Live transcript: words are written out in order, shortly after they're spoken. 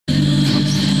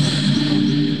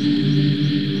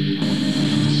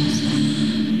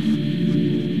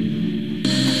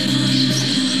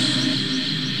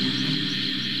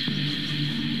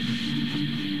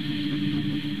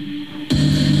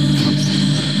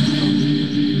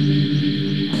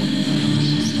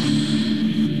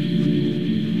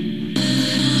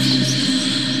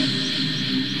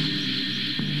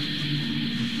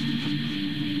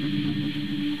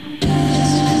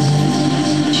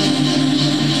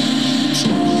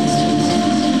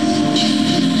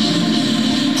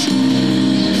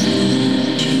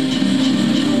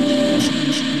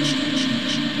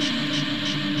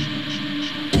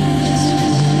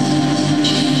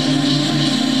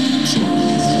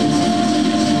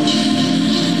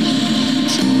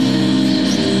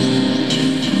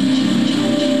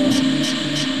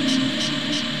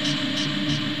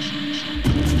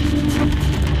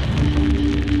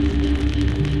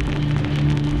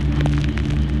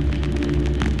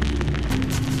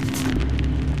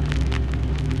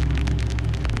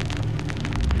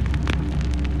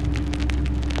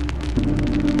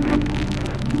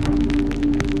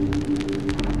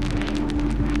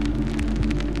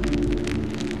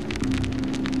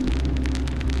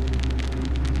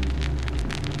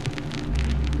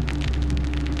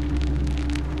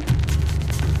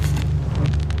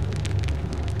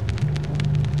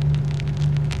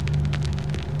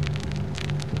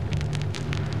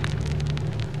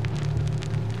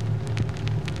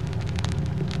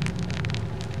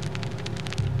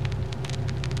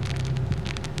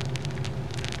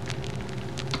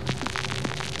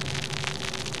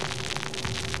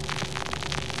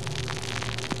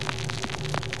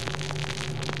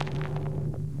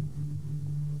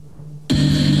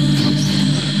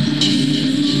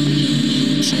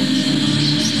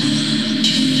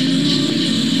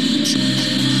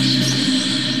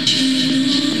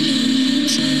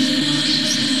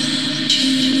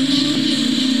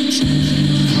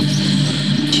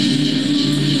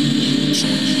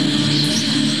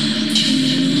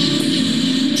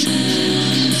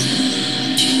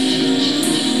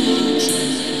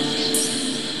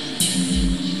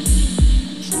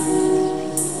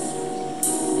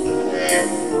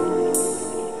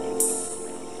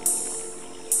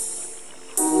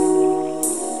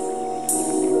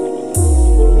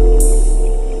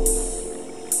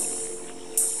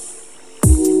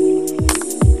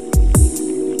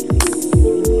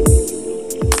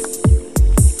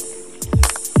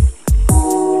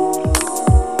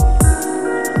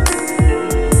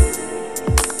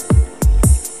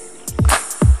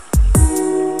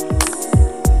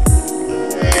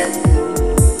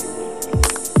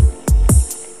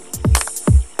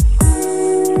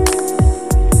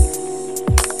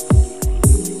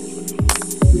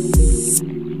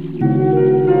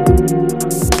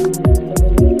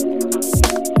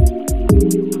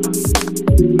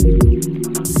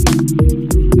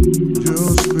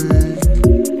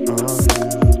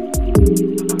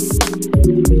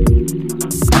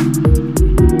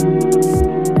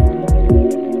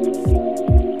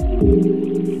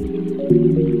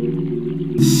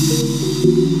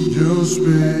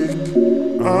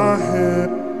speak, I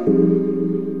hear.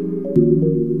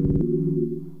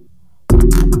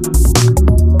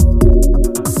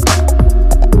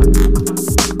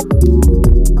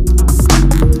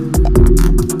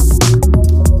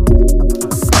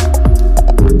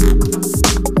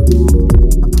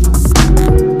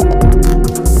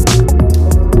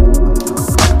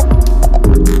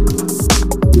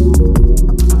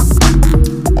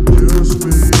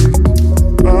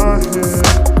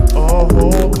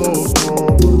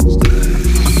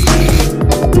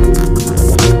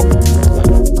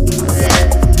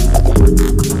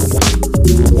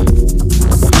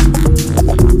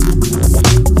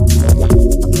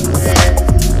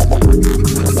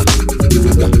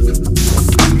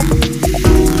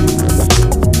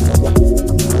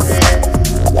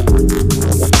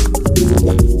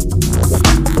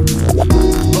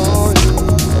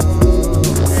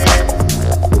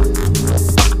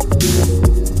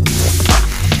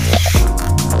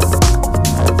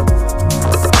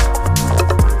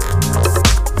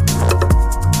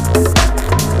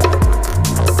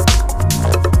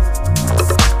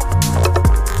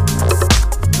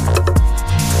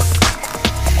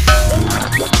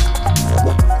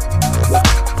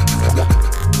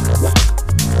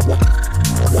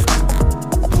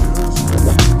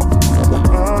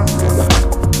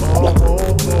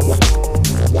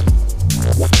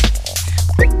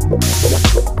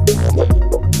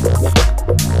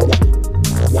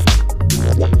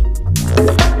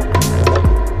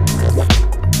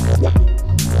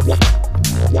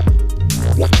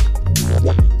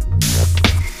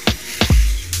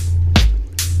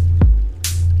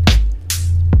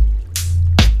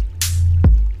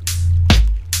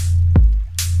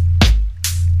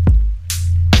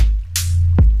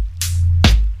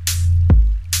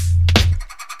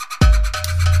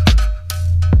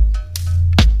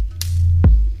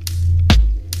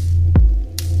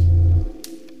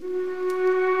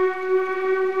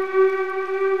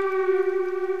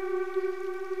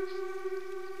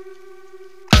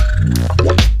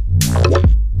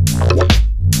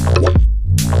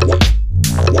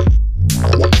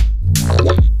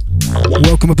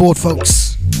 Welcome aboard,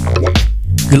 folks.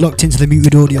 You're locked into the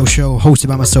Muted Audio Show, hosted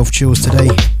by myself, Chills, today.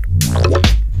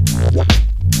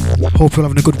 Hope you're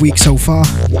having a good week so far.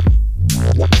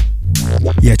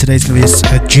 Yeah, today's going to be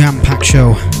a jam-packed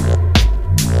show.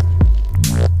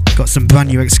 Got some brand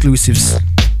new exclusives.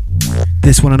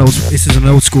 This is an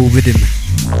old school rhythm.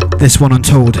 This one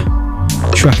Untold,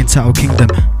 track entitled Kingdom.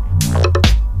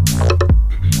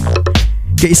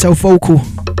 Get yourself vocal.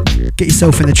 Get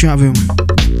yourself in the chat room.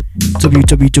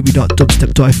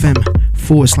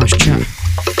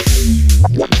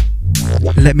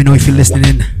 www.dubstep.fm/chat. Let me know if you're listening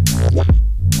in.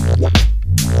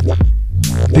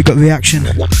 Big up Reaction.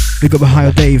 Big up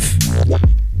Ohio Dave.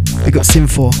 Big up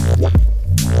Sim4.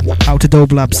 Out to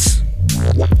Dope Labs.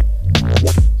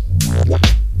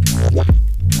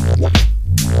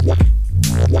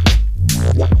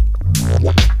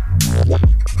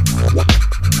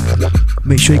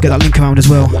 Make sure you get that link around as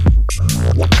well.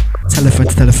 Tell a friend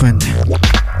to tell a friend.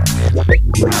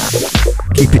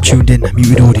 Keep it tuned in,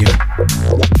 Muted Audio.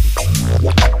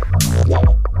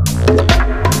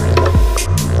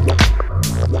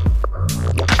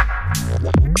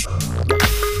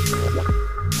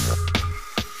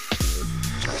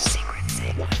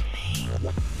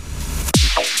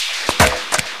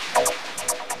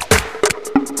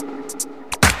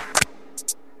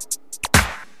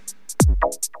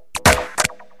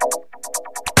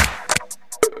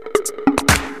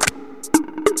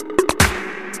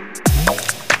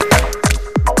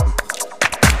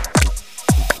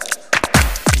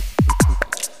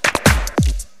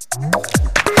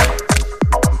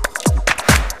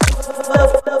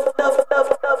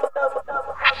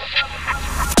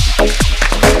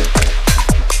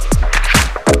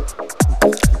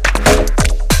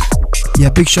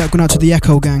 Big shout going out to the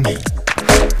Echo Gang,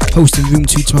 hosting Room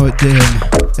 2 tomorrow at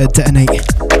Detonate.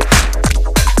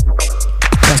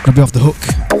 That's gonna be off the hook.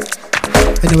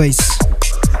 Anyways,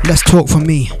 let's talk from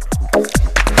me.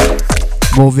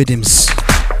 More rhythms.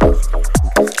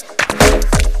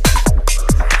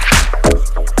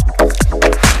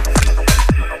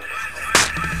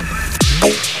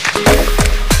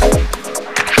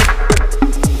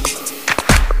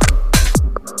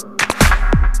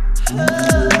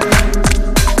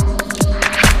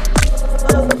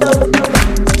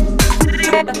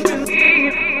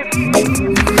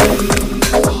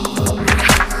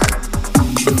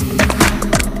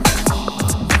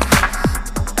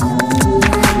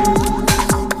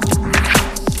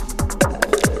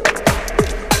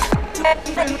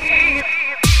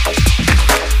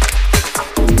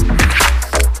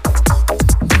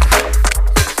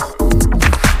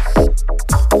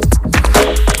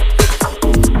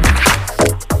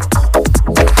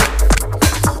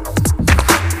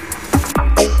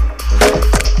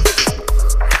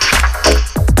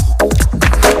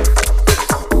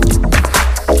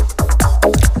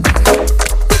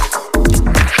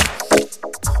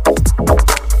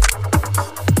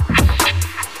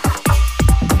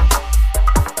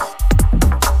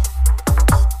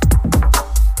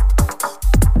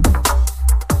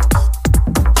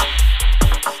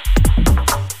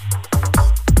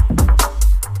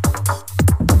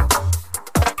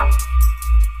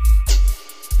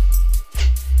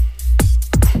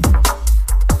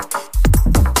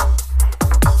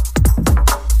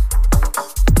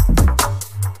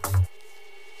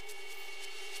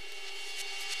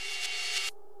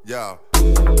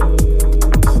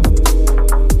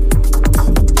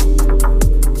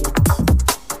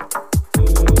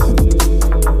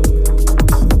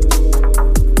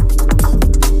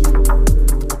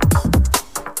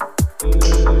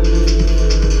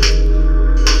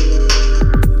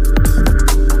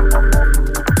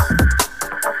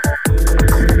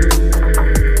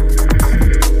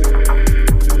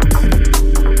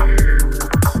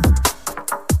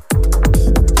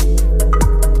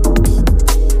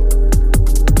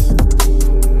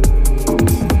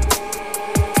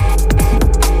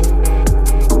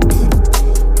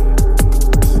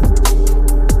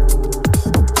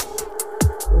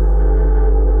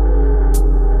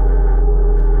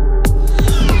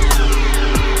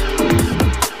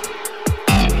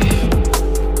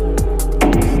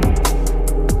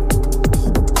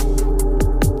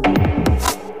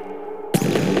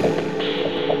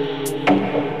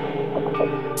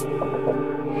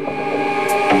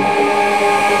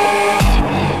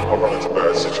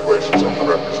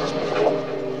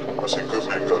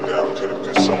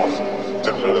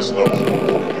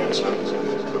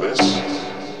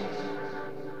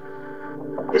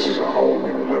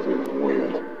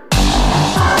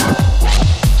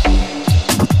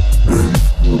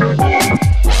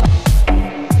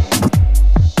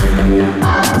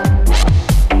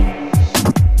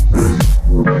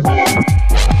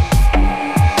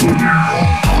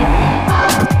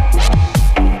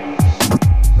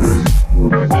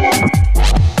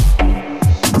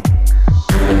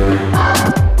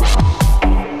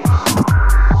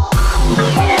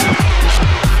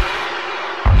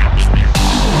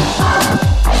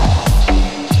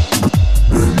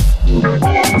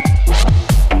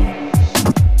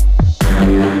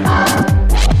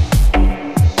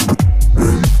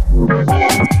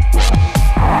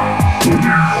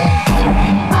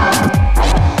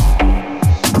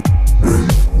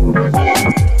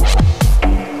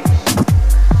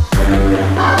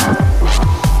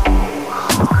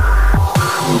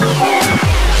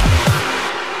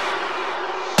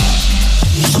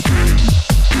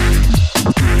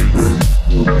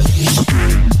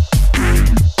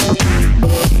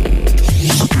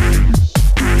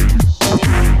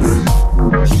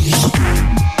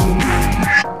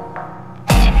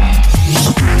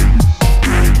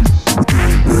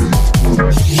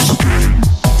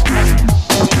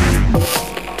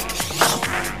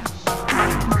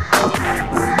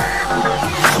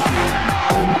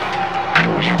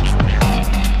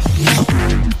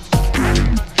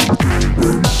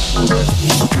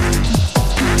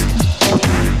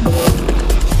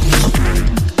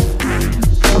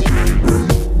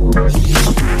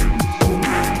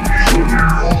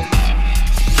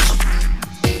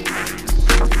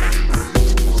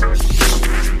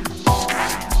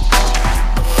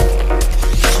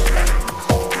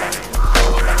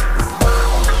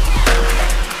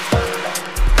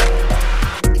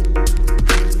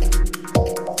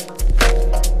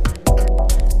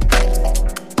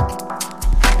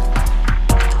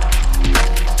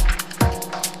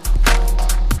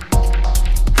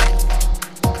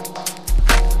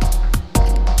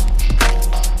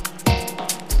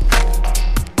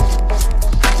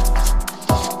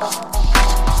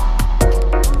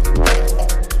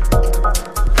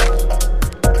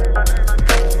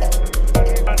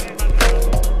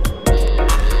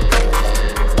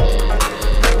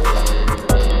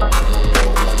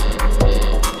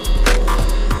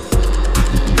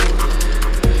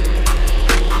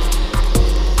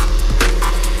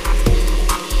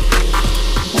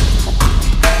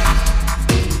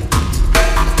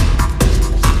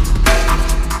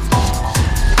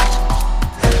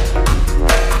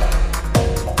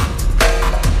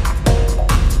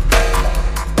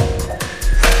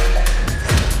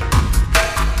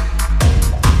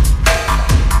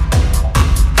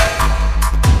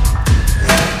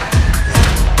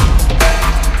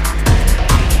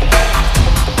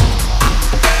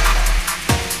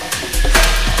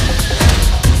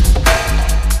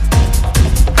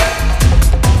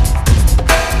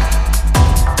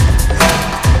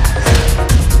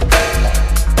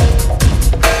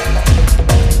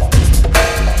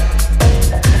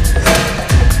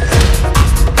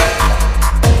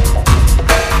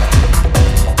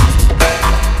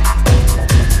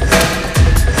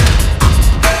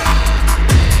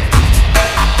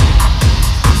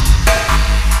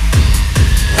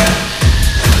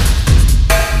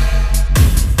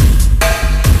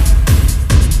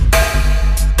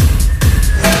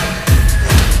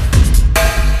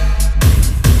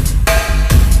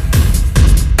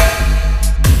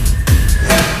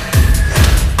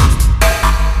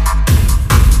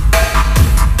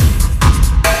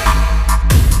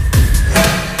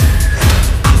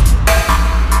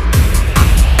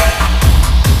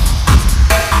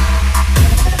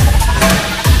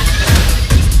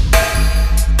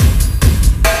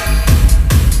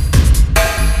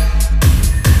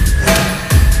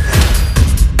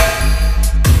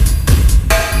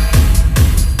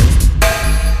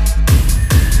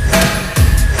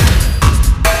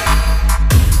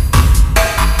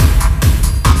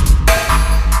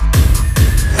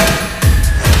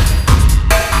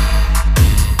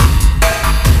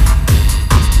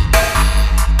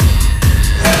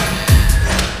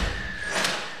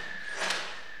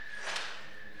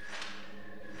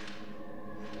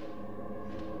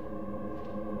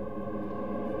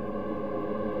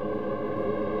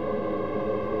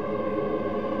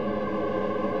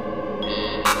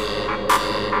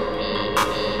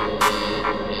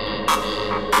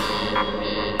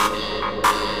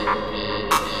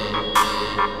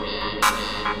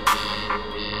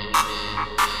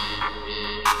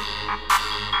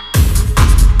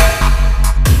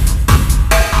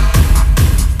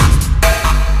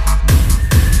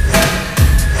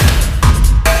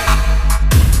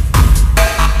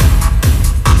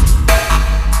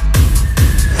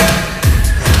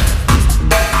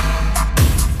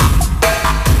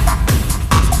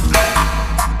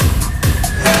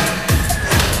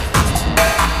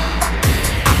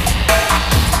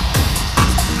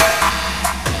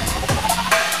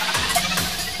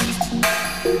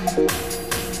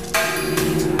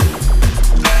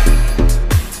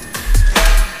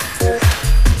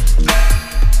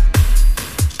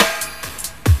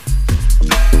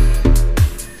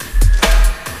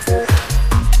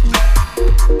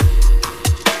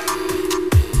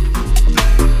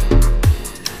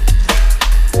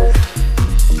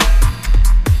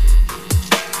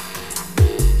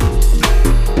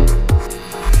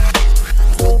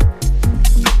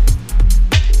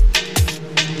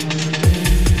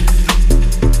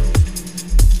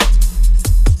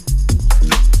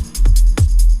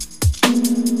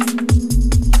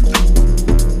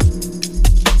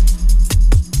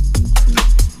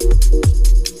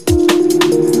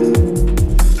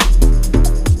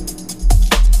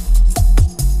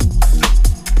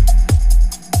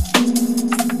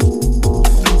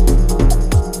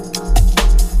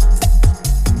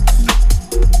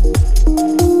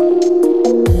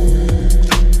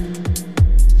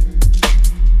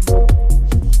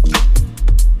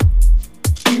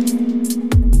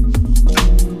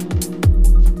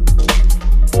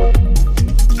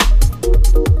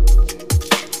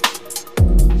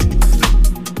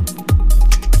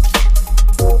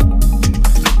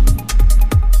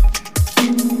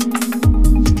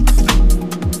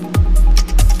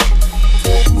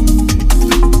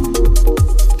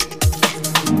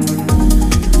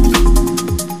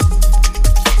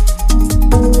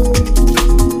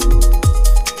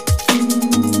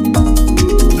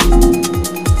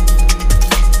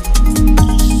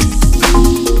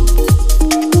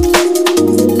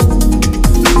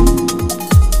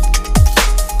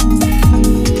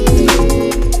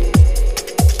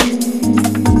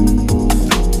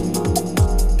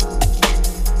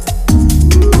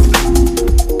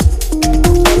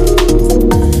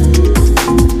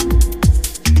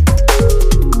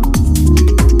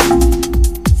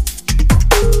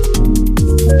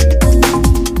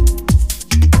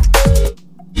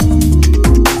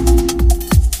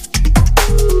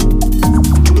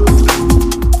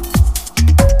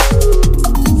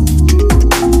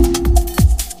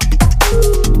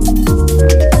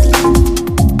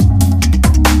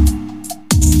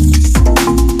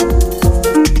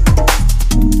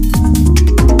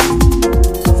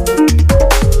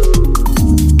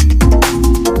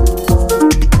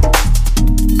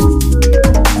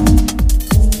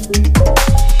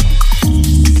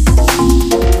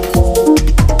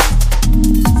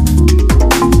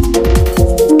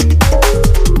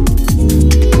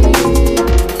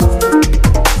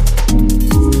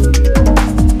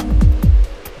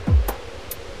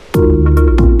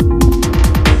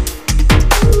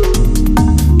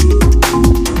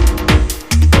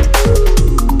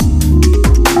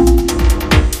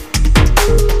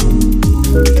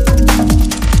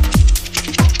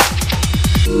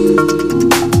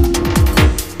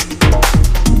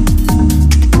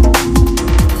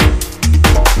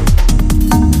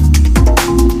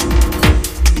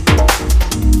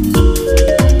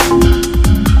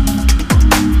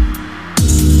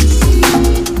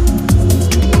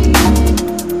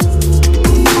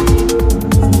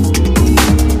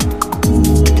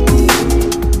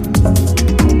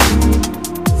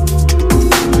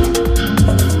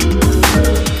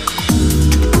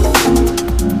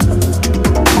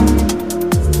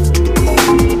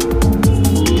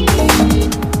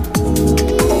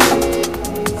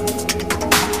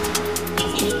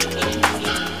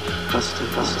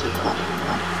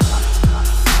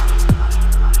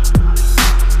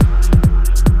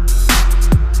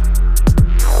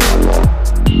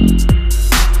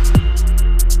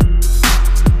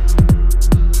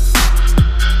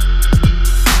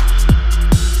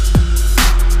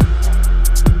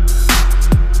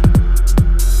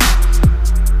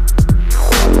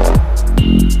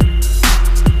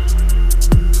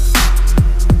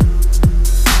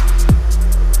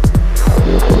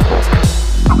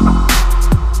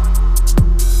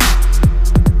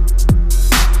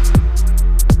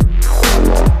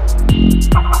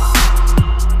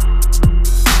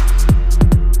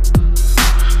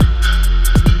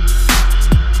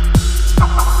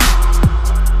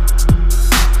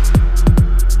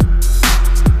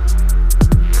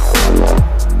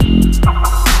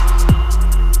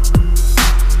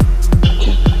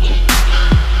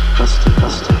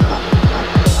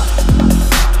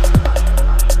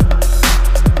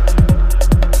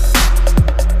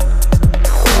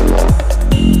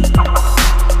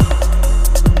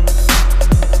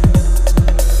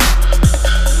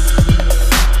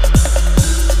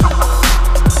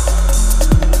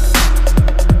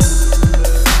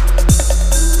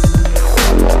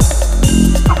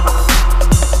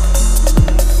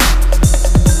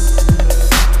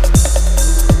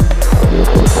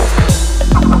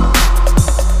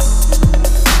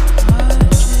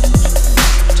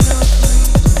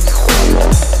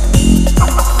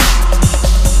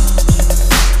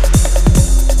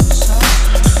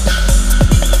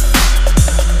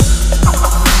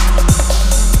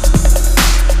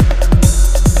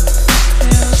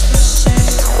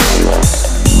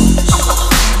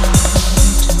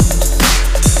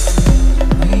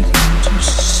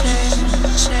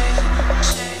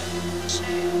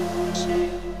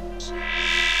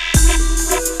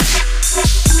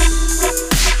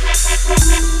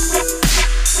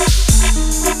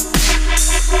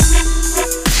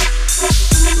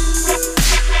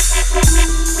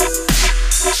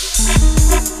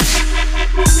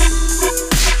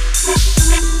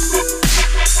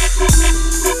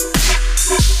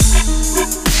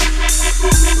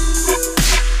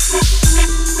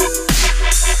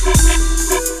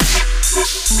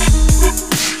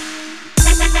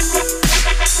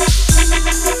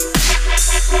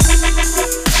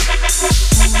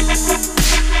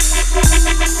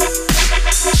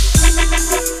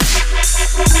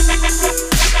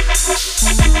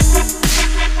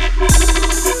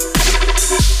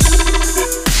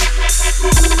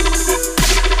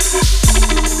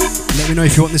 me know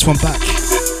if you want this one back.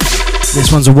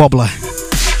 This one's a wobbler.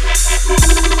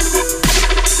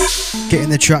 Get in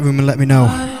the chat room and let me know.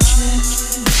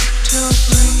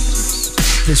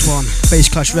 This one, Bass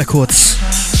Clash Records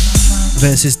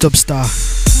versus Dubstar.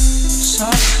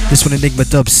 This one, Enigma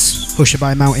Dubs,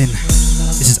 Hushabye Mountain.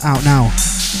 This is out now.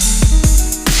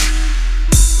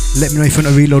 Let me know if you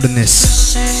want to reload on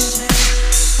this.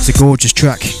 It's a gorgeous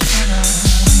track.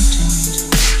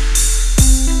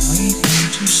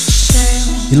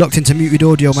 You're locked into Muted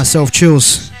Audio, myself,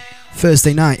 Chills.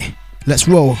 Thursday night. Let's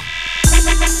roll.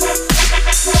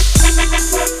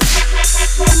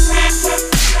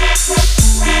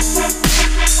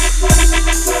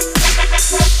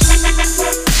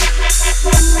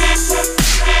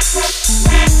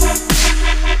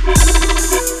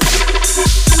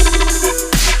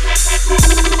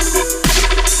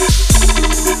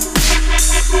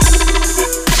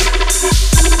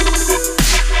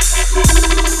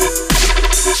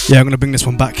 Yeah, I'm going to bring this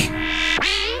one back.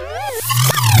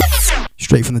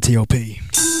 Straight from the TOP.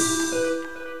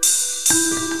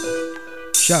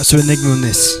 Shouts to Enigma on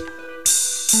this.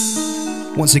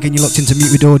 Once again, you're locked into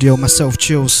Muted Audio, myself,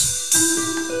 Chills.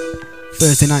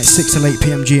 Thursday night, 6 till 8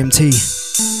 PM GMT.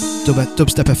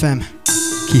 Dubstep FM.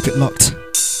 Keep it locked.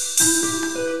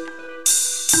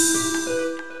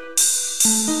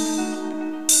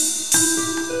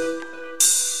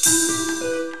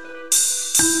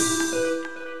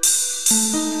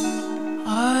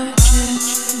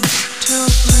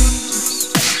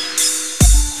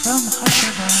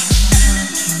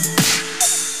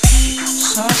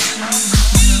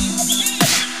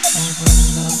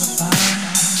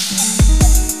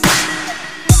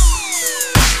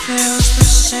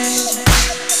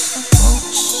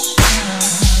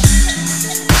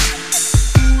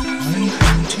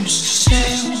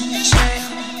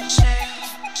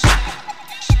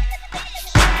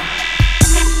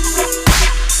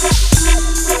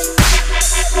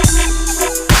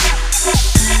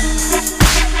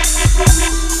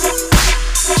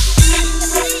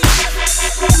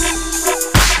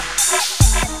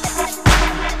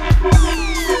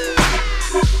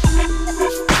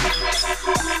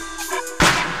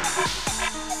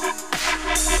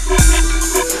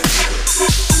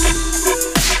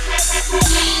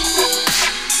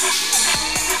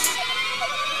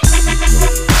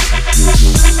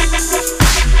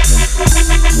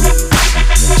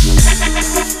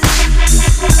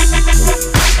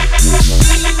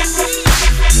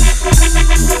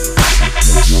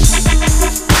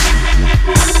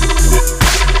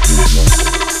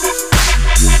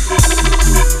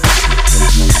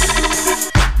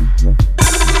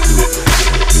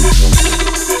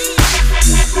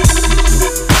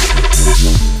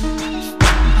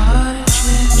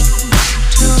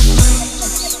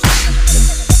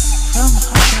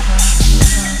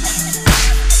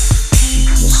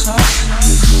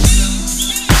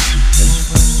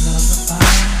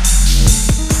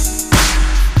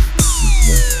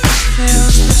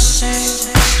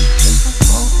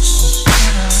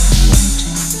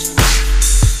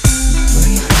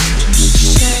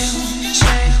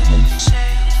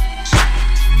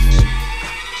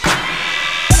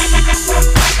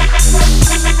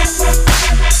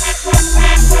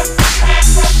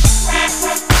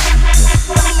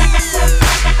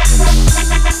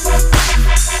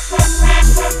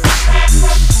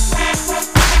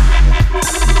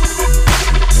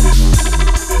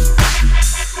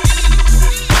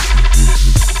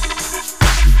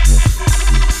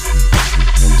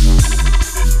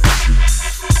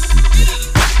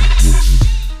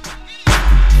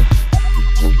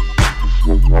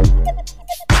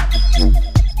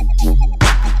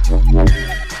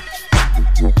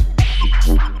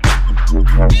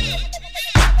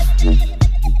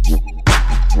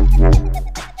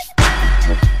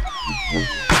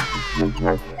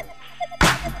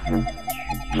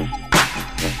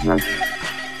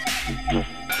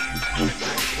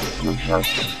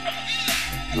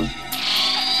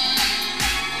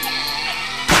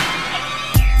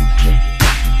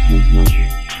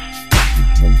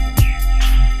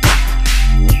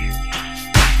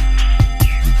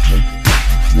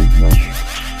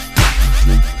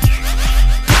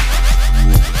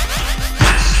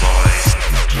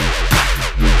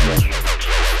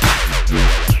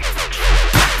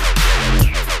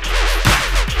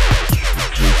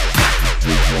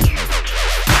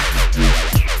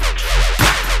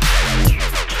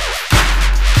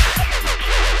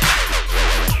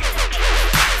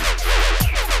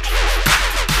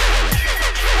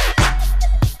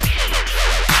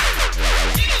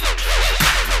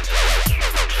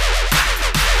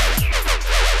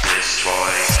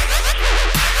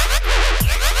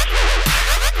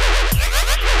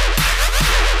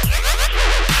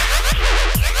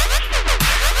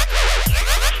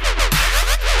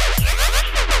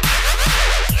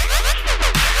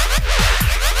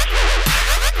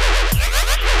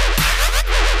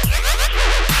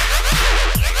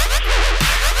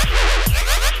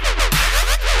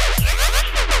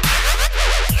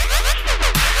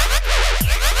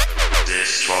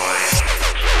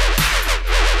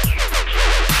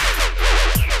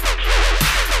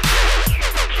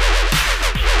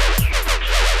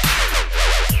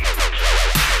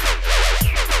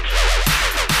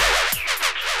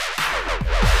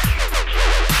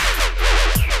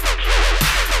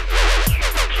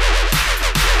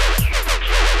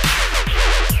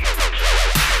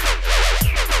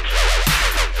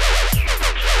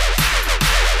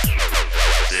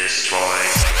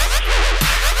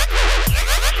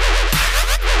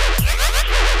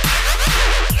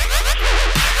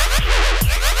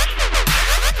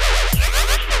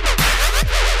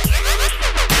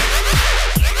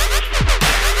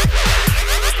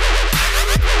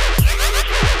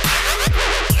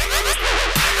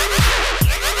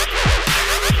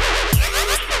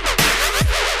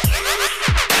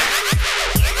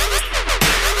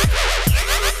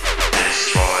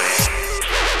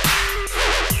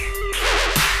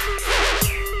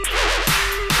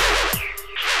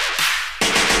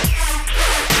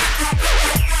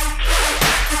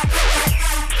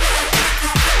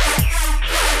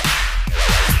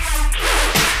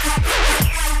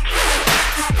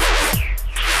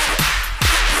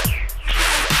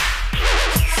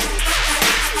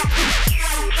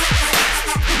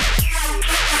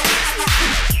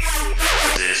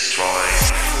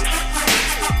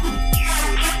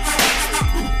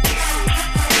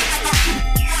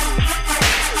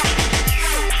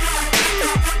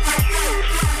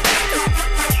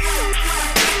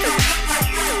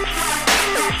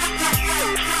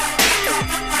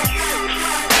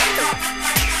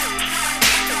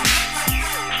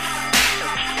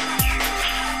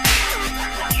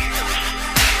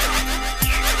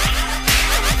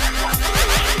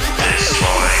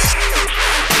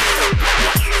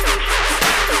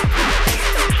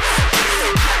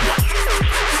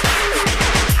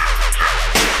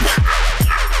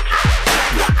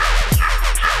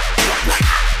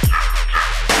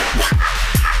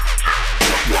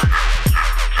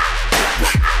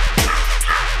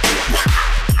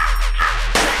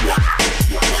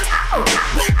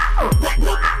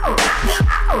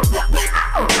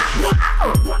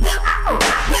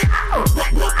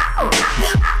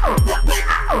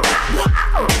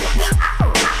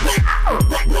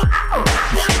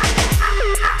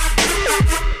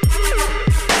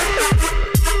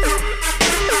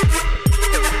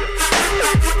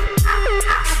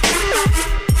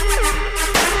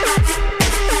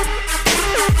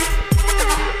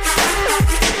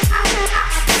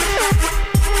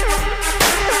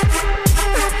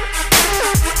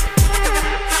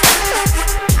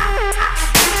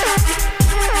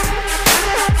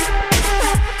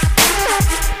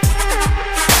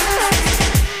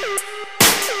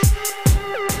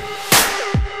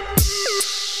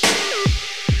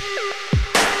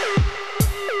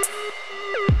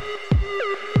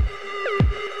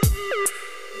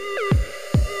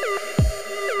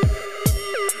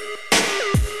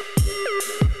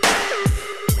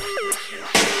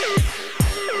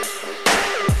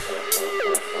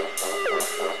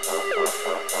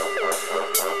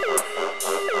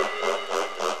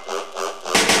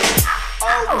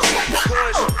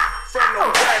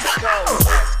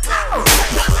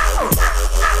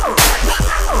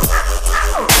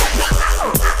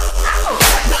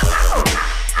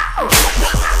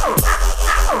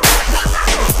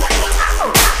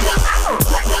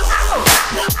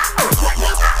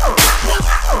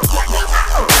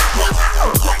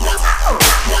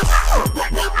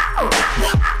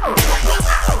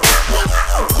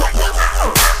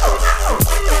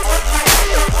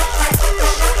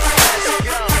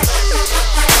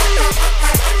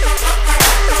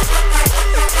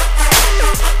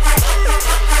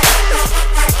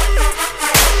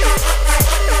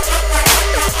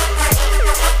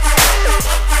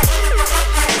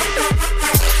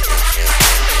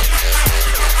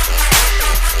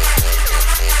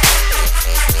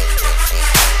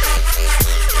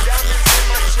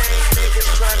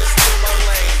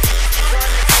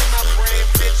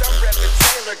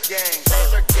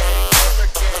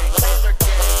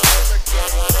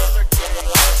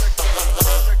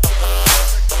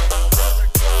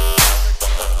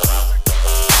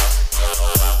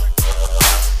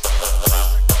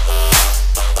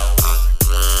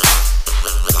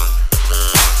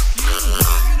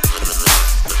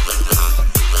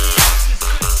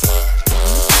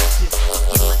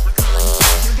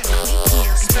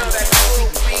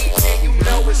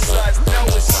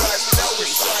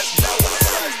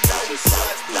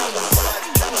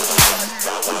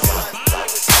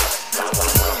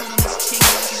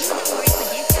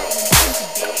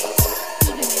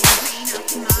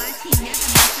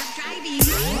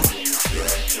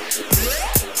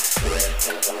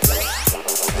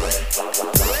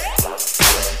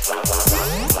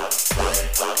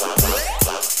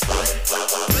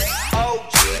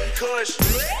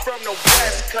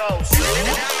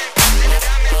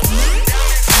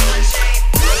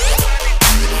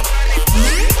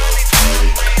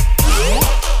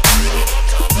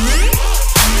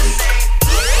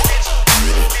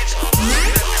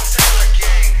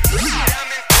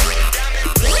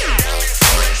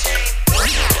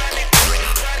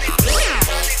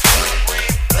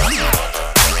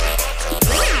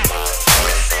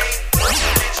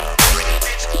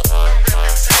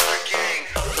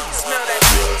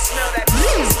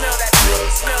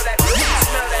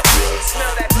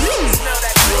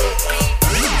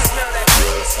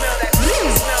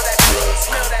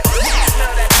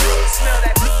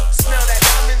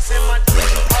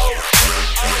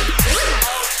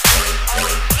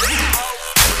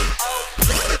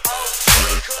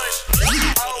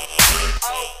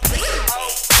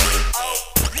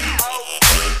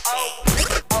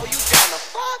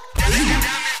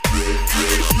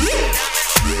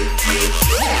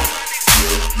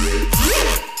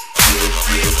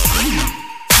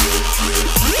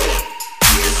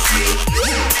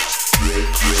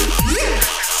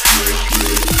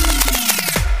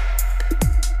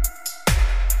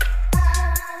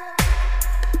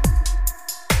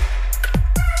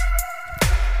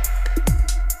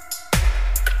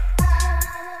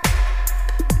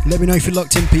 Let me know if you're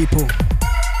locked in, people.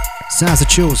 Sounds of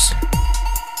Chills.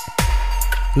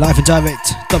 Live and direct,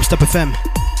 Dubstep FM.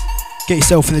 Get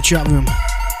yourself in the chat room.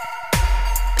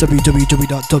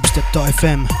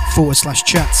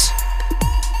 www.dubstep.fm/chats.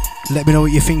 Let me know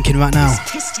what you're thinking right now.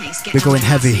 We're going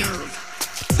heavy.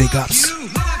 Big ups.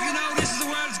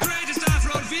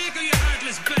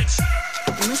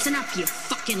 Listen up, you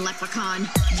fucking leprechaun.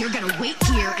 You're gonna wait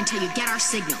here until you get our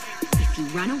signal. If you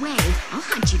run away, I'll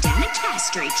hunt you down and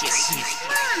castrate you.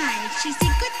 My, she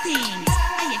said good things.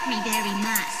 I agree very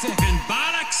much. Fucking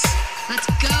bollocks! Let's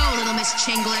go, little Miss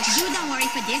Chinglish. You don't worry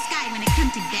for this guy when it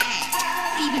comes to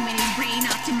that. Even when his brain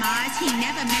off to Mars, he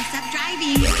never mess up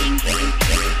driving.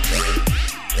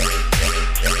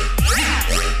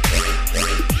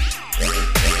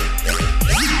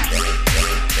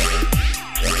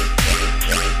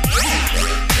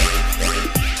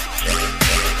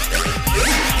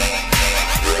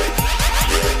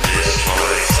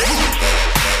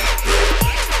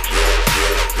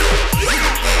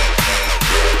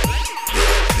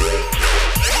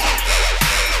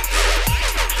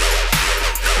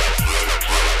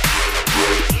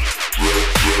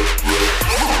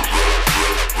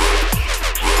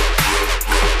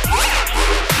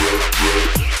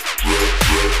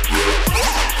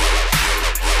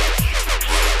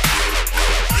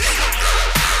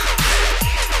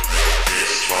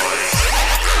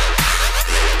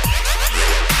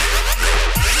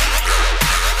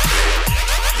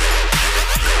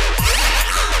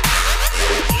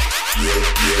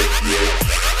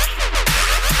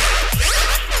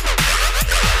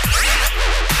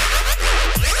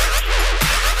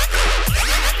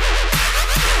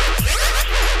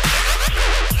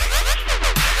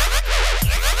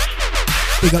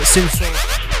 Big up Synfo.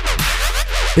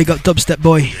 Big up Dubstep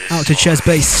Boy. Out to Ches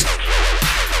Bass.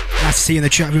 Nice to see you in the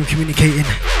chat room communicating.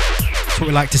 That's what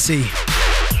we like to see.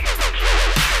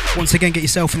 Once again, get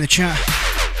yourself in the chat.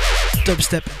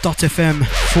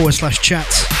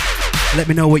 Dubstep.fm/chat. Let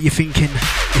me know what you're thinking.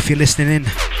 If you're listening in,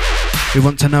 we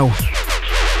want to know.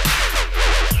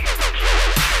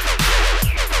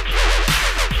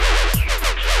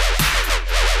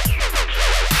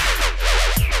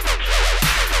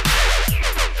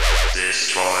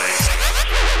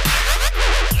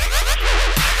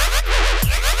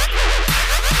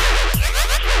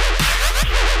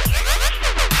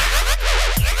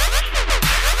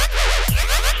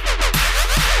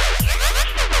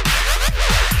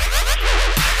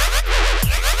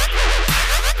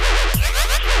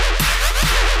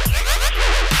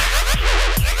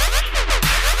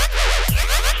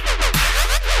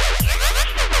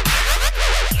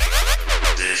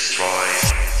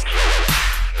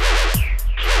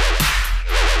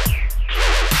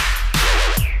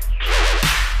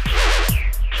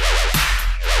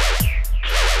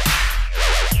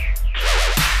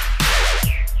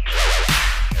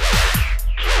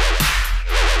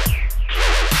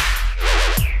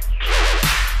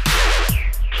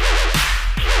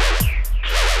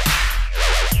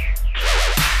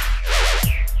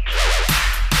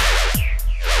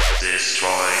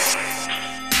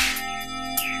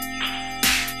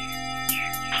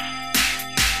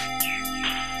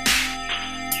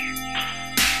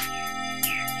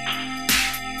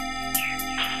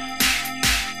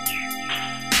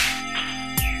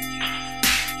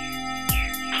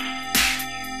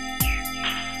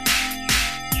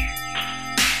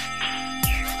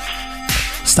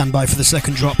 Stand by for the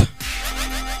second drop.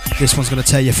 This one's gonna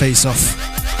tear your face off.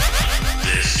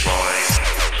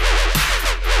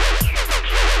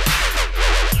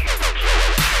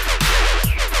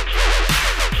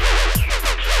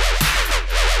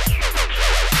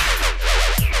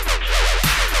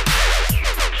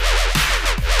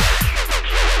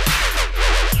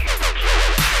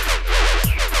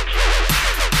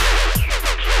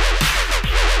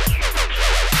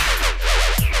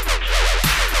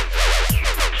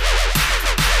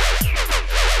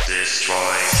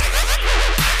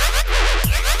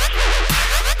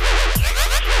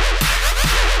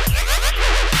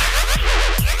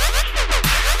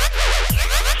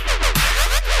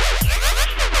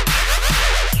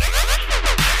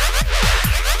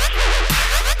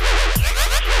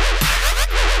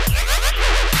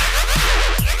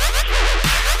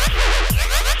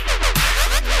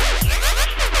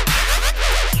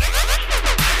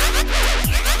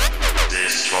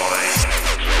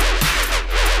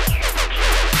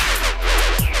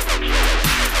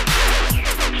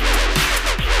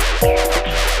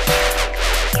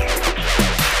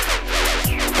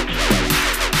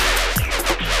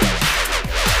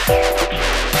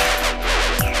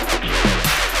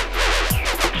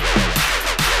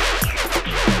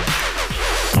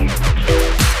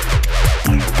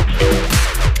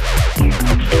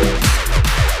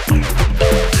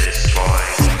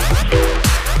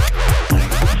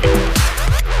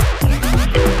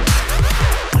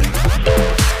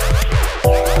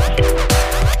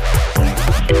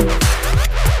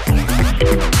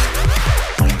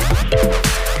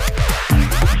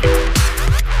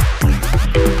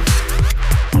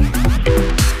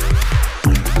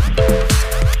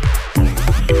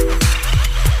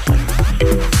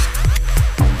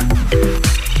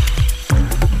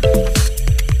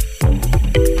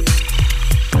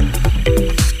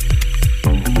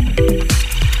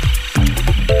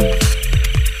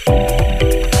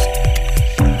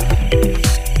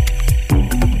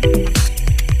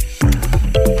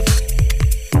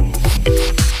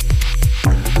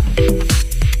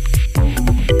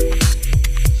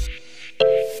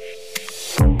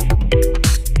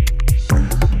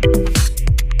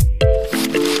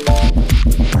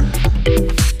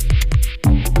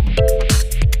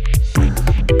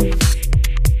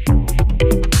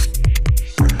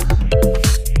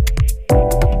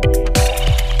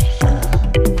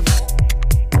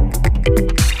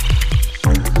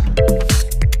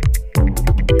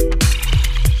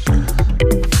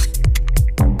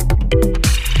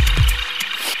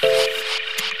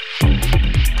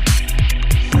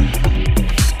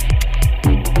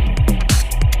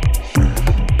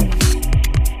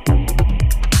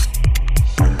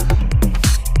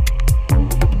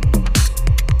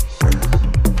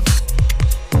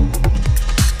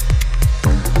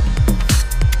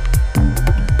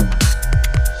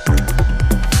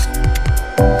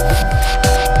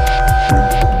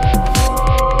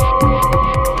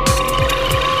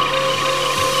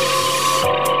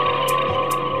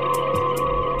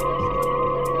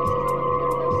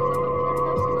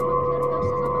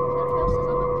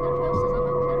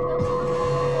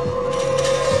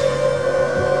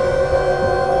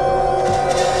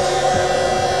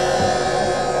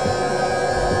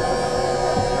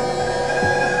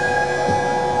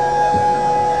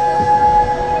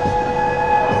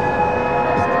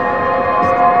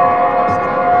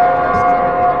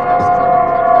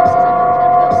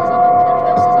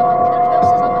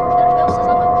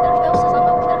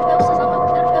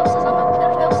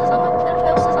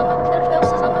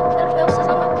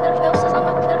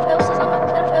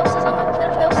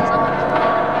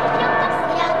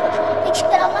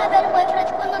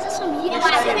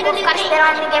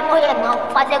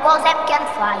 Fazer igual o Zé Pequeno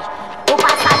faz. Vou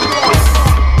passar direto.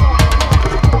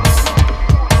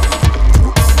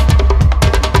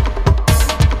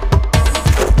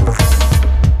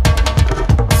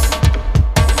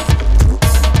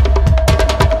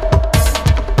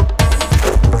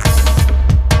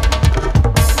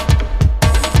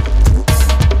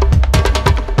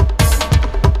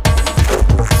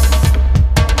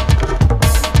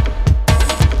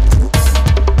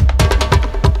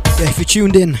 If you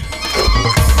tuned in,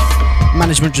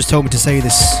 management just told me to say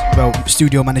this. Well,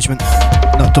 studio management,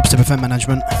 not Dubstep FM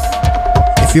management.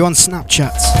 If you're on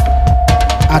Snapchat,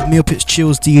 add me up, it's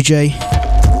Chills DJ.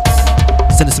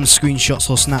 Send us some screenshots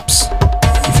or snaps.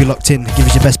 If you're locked in, give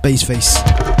us your best bass face.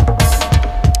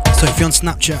 So if you're on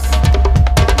Snapchat,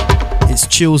 it's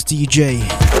Chills DJ.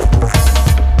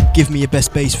 Give me your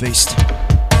best bass face.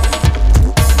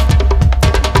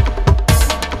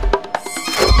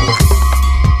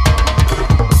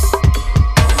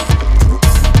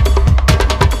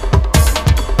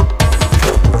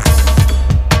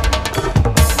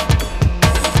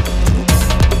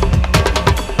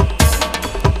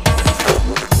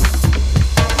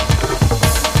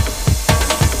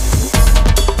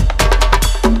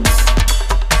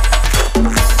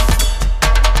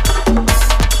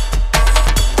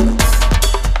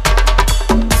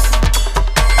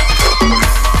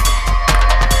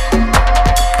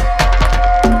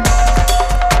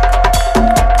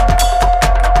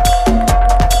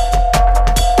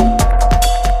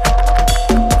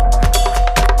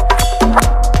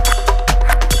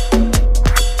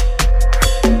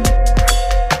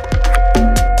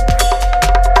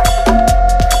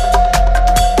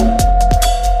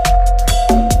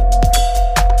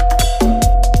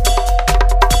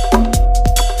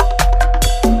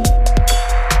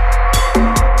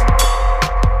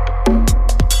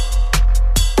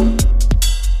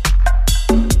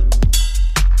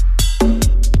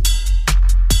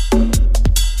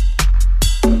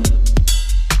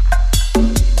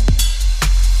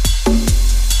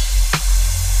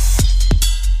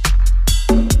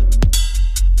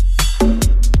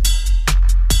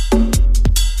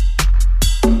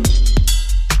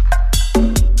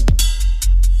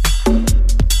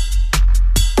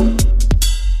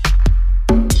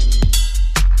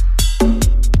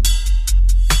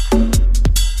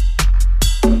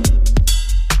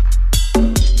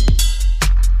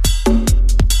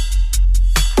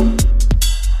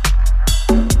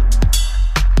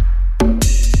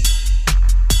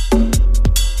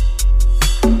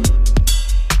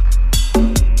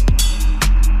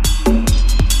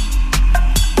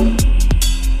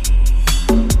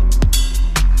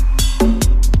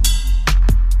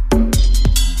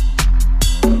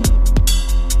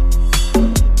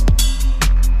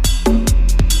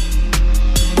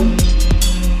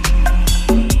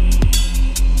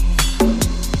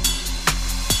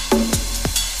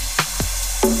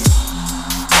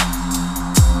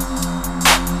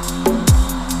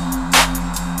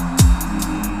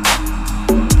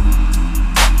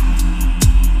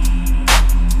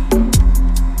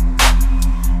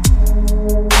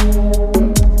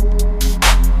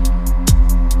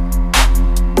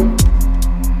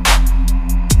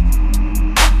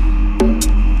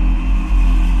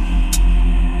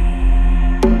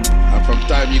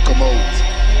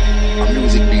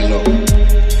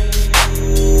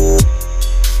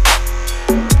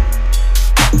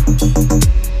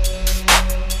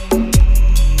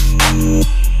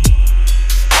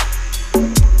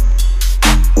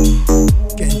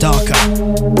 Getting darker.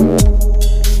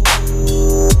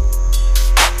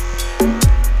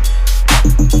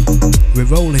 We're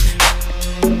rolling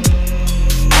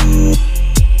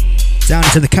down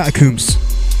into the catacombs.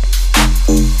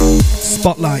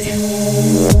 Spotlight.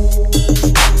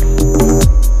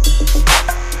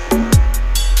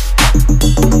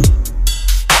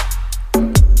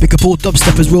 Big up all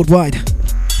dubsteppers worldwide,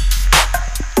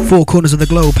 4 corners of the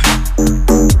globe.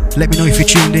 Let me know if you're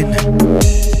tuned in.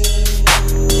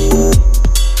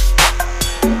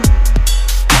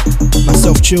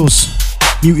 Myself Chills,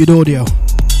 muted audio.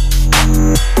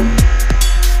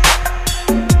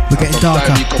 We're getting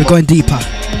darker, we're going deeper.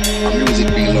 Music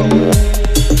be low.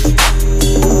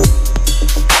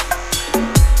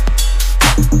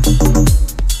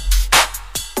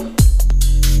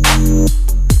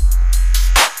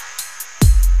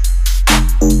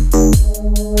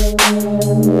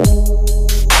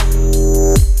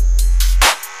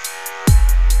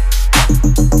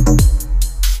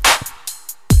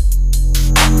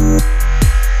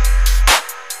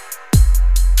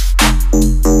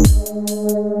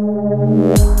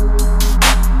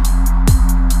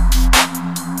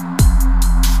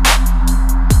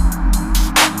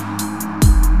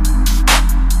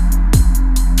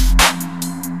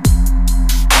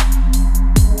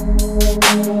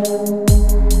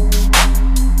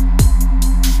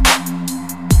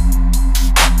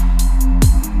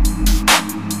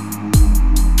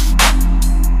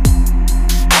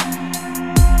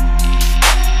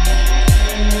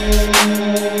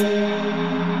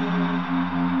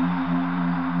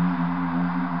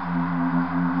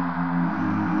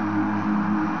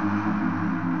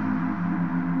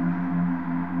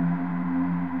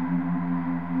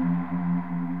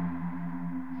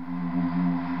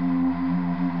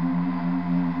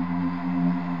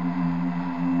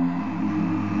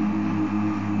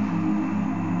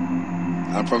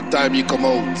 And from time you come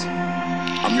out,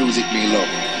 and music me love.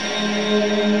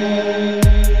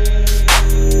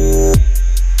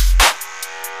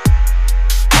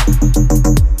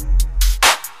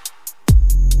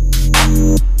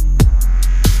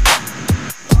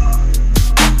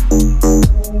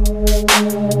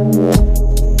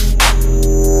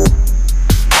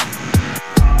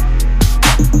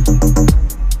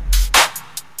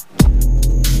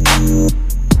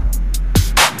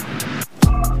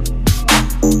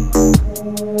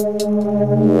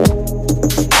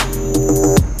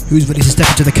 Who's ready to step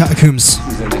into the catacombs?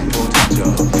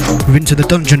 We're into the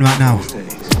dungeon right now.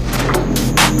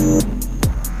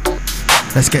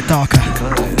 Let's get darker.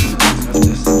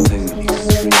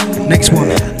 Next one,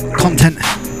 content.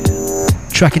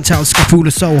 Track entitled Scapula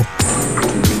Soul.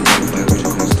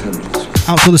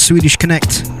 Out for the Swedish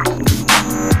Connect.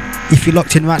 If you're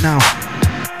locked in right now.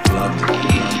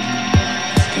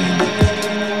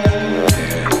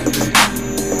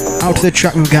 Out to the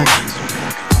track room gang.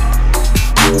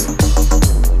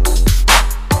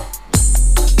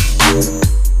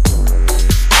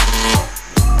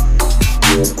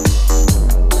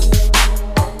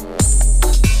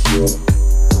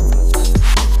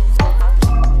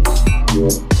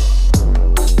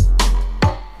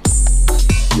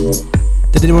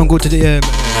 Did anyone go to the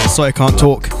sorry, I can't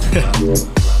talk.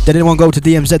 Did anyone go to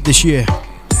DMZ this year?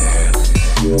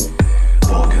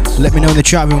 Let me know in the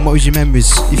chat room what was your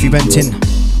memories if you went in.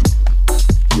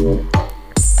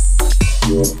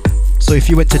 So if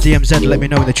you went to DMZ, let me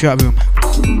know in the chat room.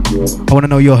 I want to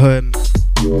know your I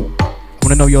want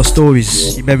to know your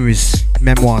stories, your memories,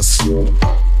 memoirs.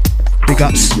 Big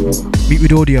ups. Meet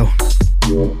with audio.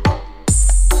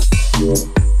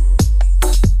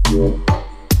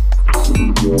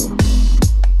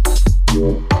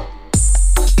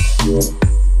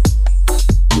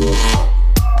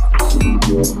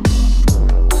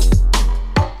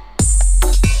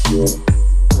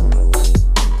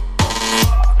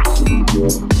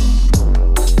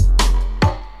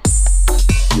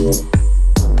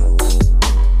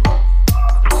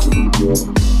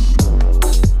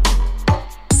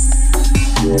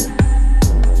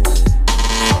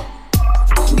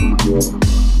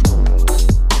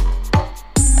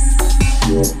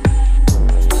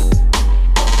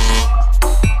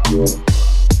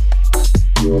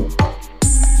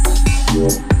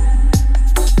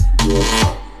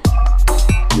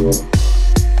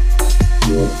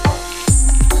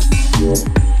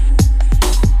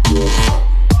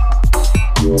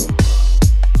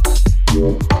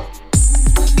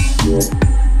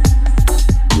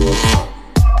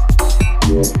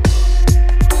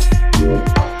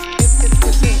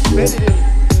 It's embedded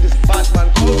in this Batman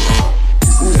culture.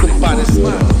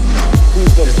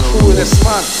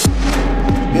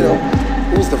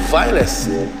 vilest.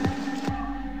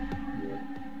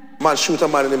 Man shoot a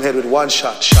man in the head with one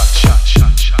shot.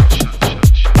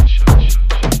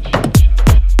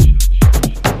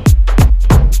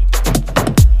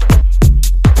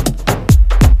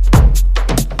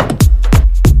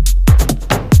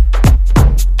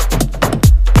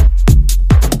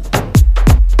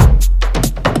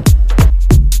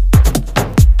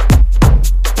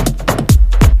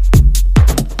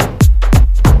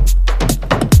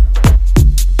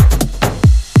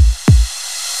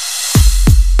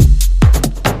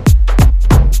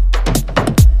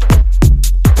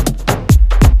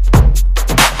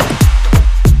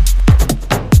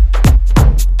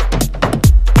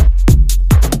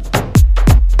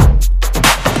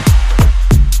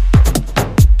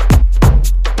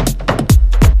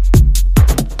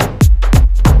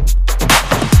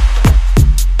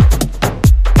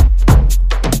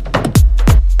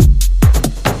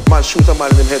 Shoot a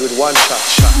man in the head with one shot.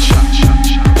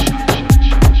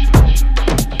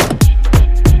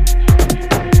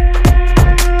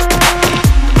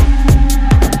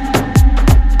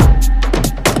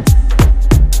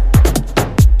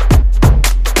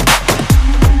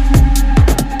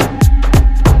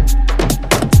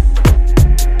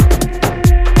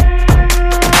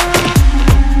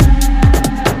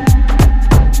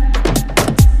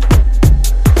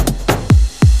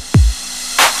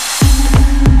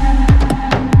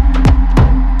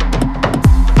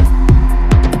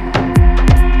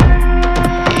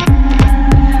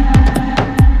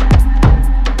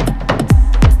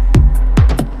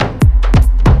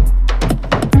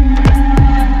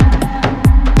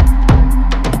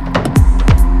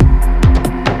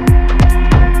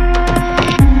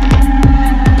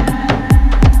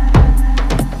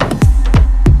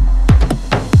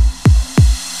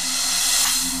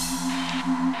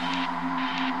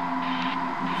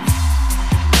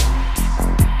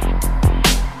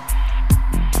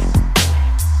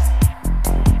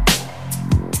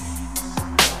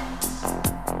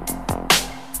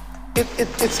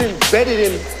 It's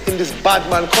embedded in this bad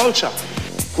man culture.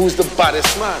 Who's the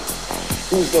baddest man?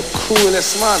 Who's the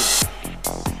cruelest man?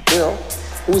 You know,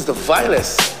 who's the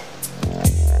vilest?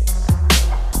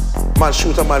 Man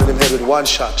shoot a man in the head with one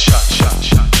shot.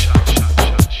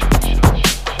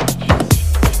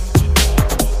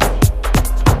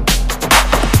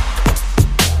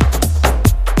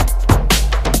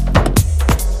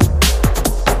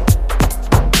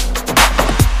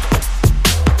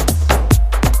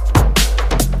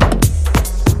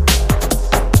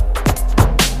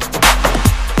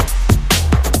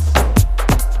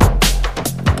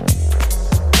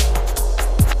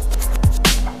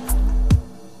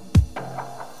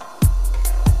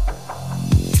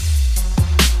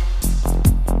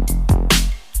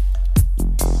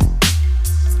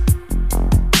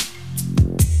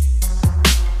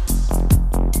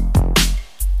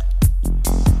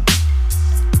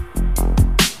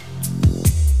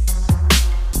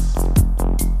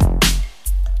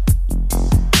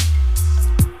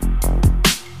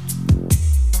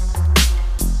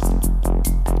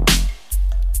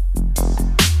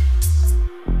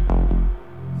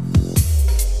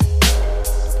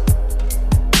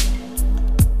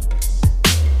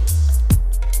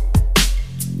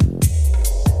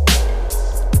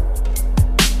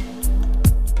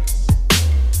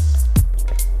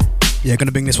 Yeah,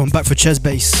 gonna bring this one back for Ches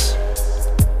Bass.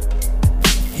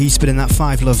 He's spitting that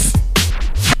 5 love.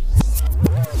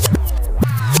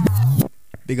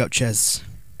 Big up Ches.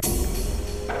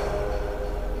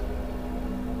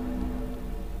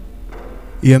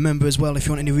 Yeah, remember as well, if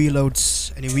you want any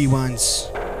reloads, any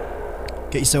rewinds,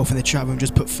 get yourself in the chat room,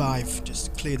 just put 5.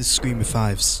 Just clear the screen with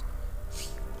 5s.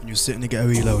 And you'll certainly get a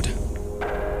reload.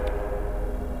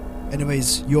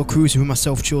 Anyways, you're cruising with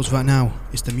myself, Chills, right now.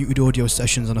 It's the Muted Audio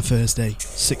sessions on a Thursday,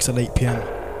 6 till 8 PM,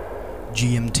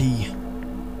 GMT.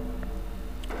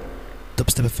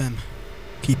 Dubstep FM.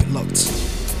 Keep it locked.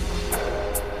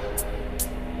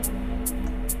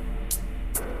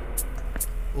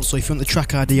 Also, if you want the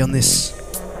track ID on this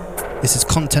is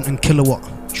Content and Kilowatt,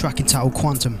 track entitled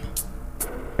Quantum.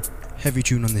 Heavy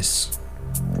tune on this.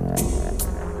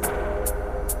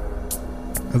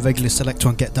 A regular selector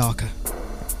on Get Darker.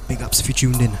 Big ups if you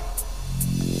tuned in.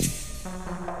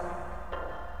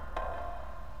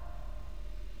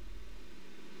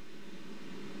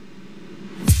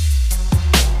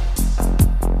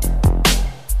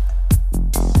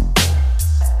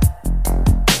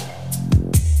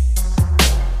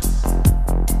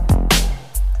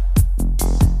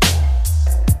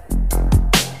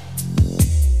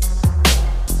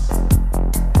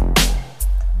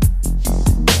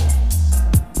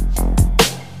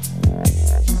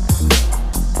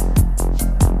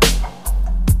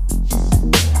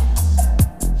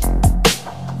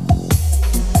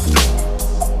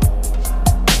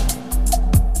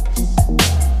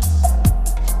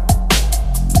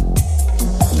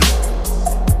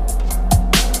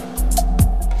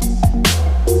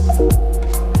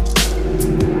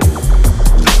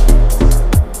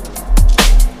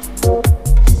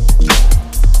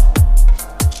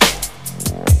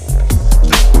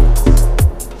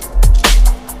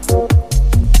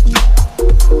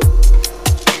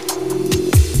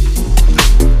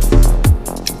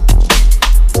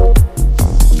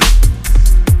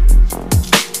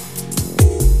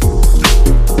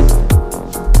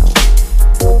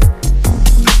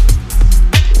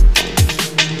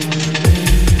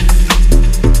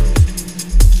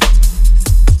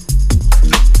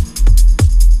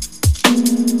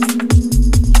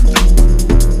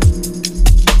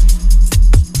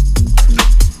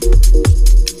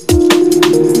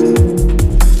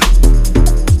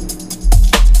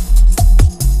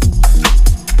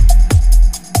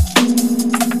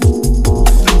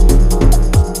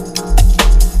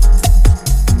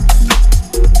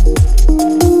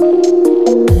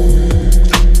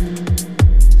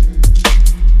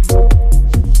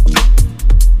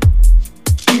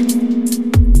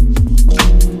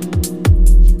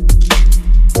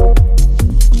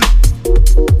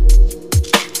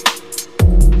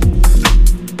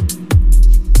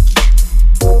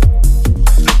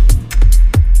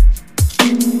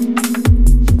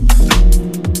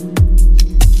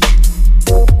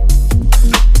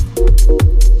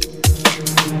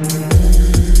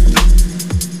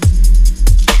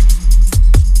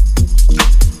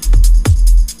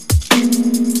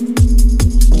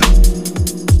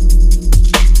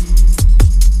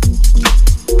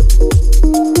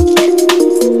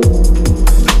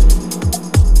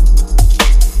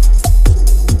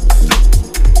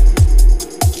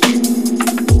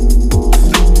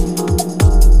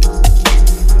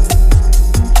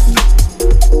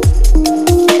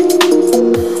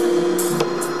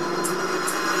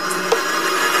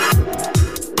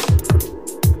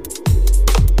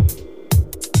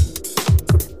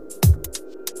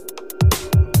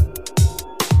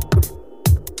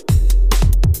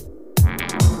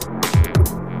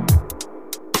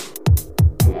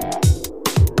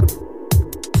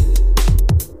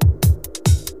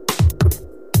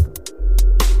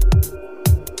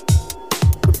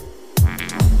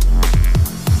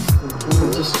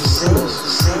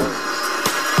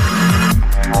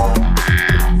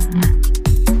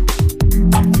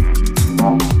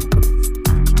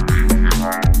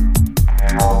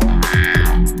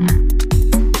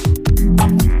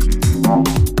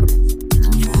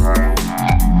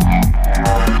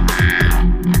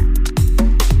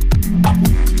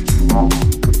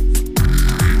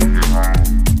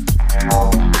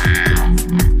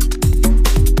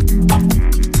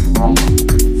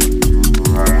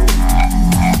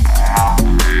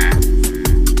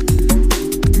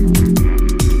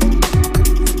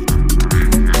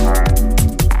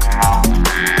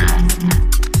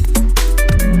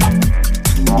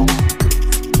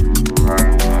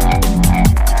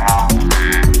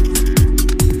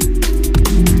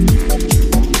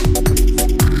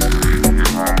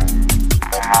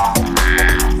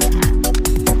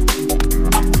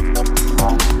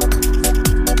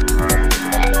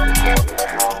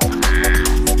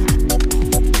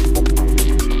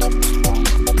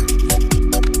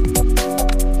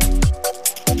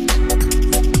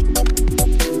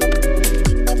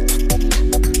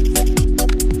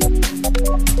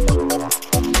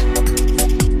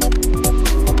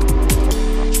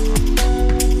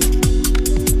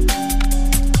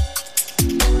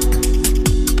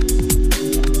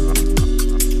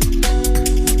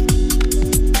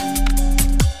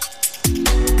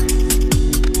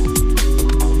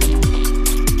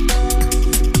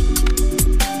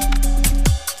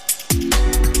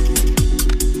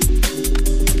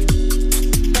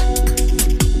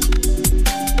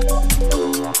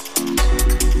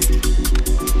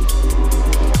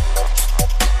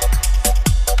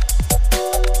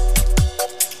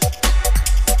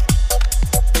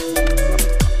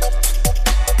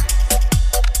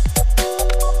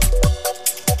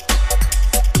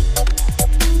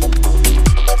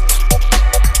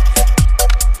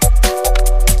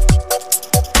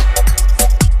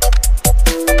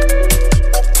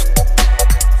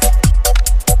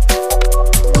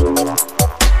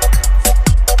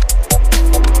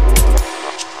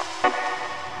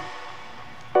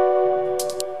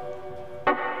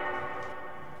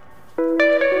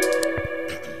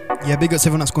 Yeah, big ups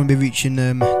everyone that's going to be reaching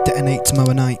Detonate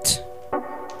tomorrow night.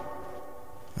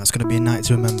 That's going to be a night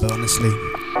to remember, honestly.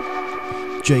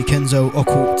 J Kenzo,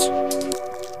 Occult,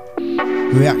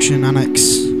 Reaction, Annex,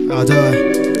 Ardora.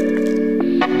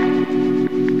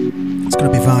 It's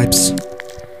going to be vibes.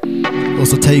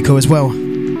 Also Taiko as well.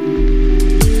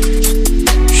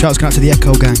 Shouts going out to the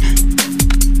Echo Gang,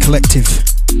 Collective.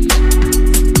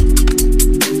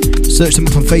 Search them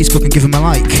up on Facebook and give them a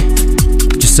like.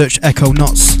 Just search Echo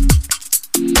Knots.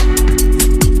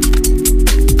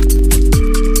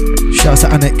 Shouts to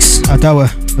Annex, Adawa,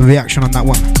 a reaction on that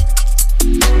one.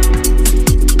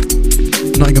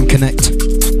 Nottingham Connect.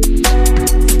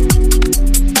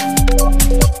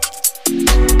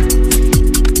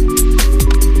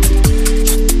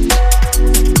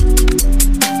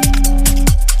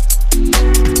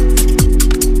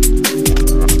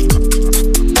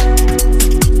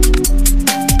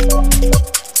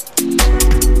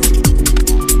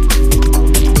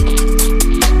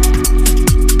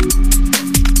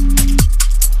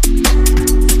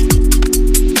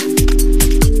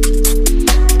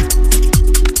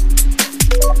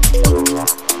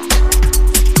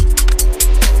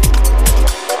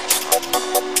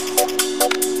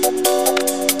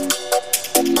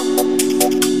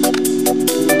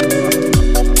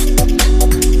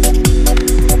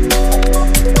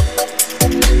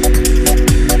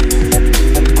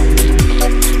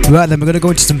 Right then, we're going to go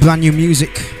into some brand new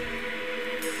music.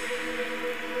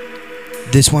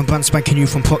 This one brand spanking new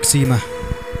from Proxima,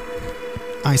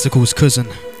 Icicle's cousin.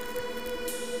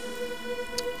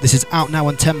 This is out now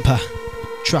on Temper,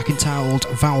 track entitled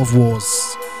Valve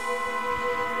Wars.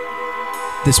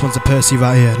 This one's a Percy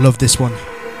right here, love this one.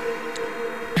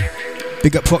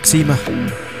 Big up Proxima.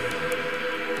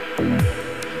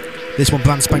 This one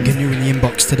brand spanking new in the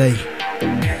inbox today.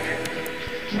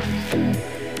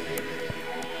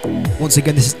 Once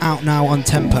again, this is out now on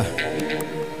Temper.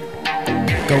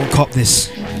 Go and cop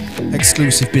this.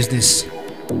 Exclusive business.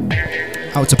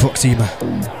 Out to Proxima.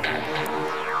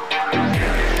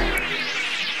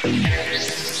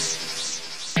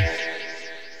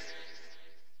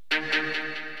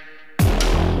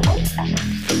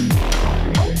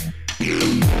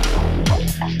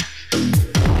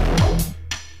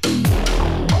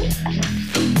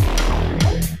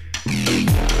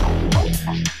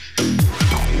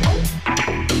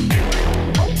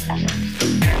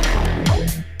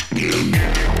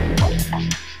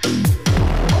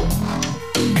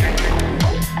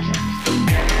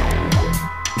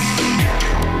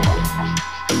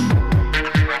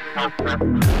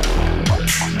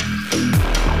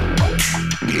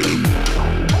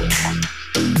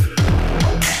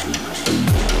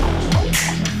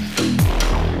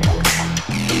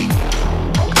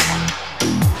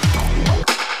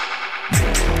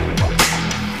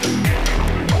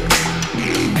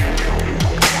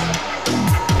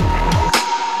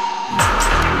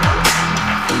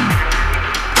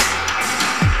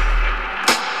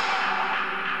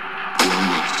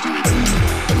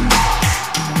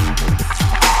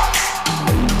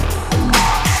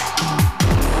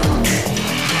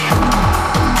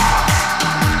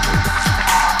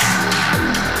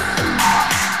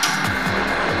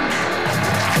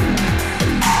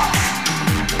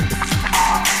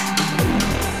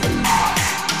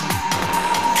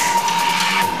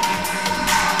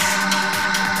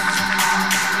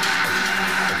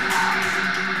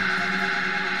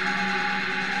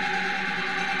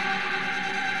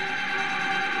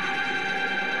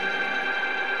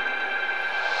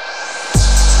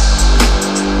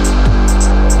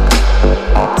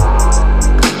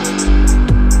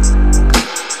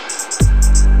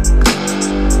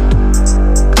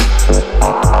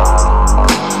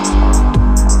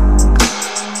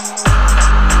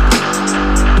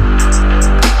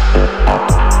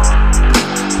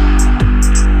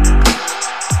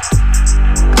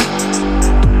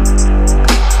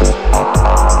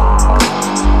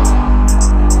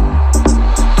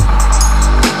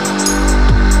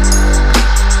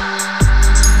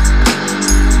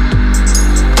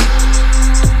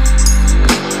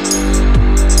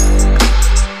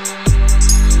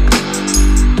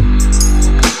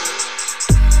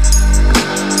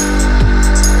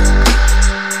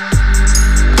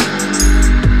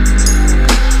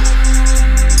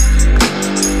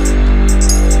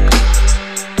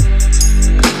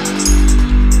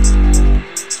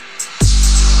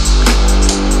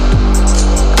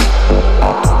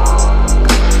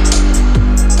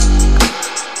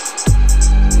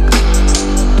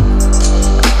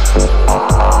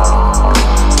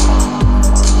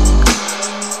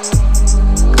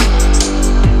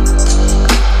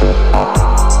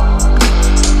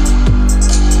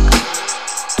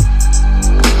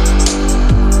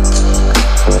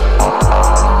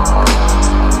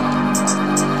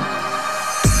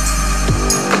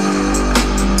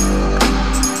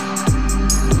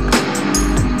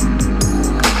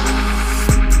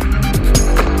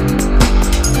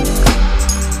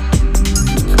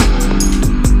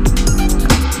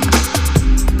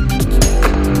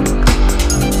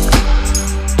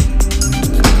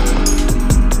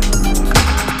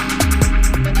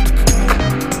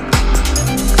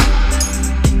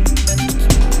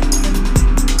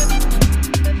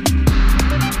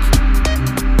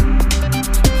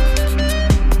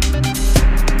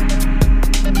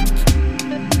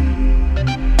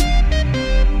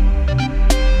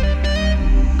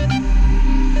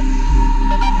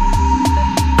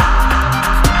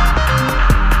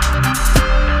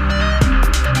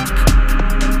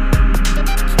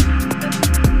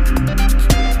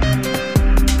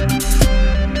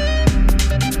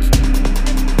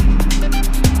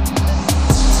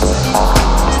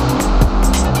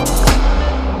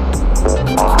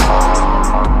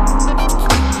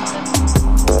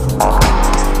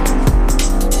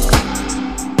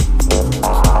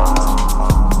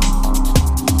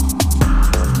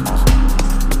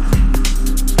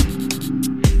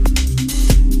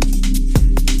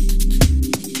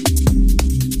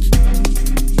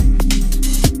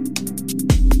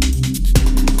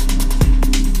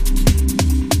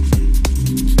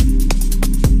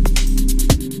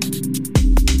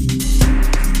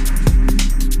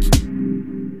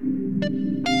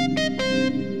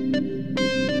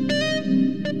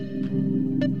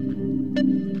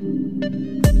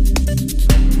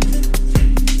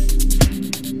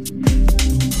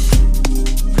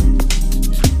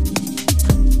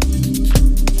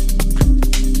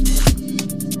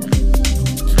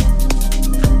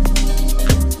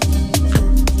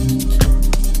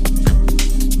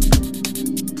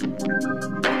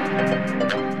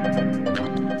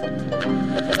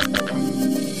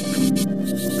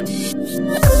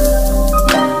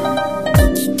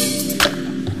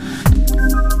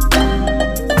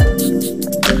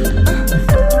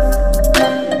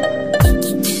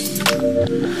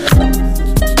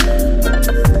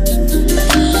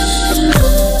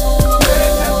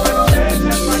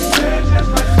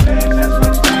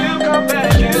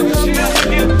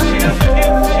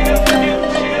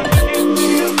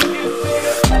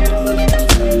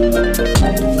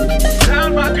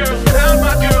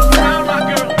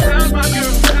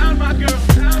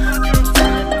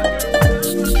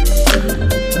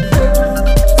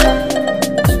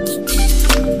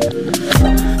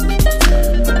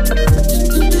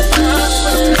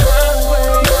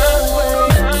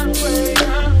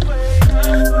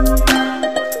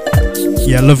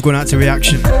 I love going out to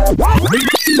Reaction.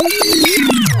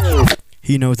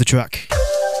 He knows the track.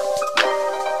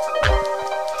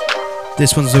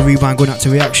 This one's the rewind going out to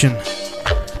Reaction.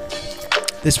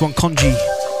 This one, Konji.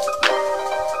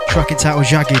 Track entitled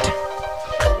Jagged.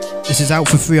 This is out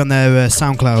for free on their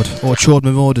SoundCloud or Chord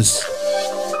Marauders.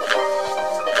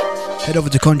 Head over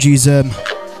to Konji's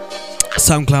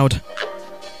SoundCloud.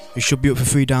 It should be up for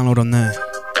free download on there.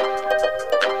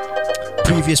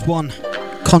 Previous one,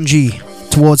 Konji,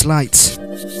 Towards Light,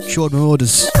 Chord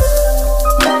Marauders.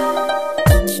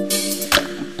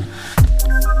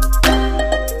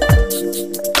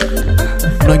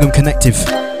 Nottingham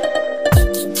Connective.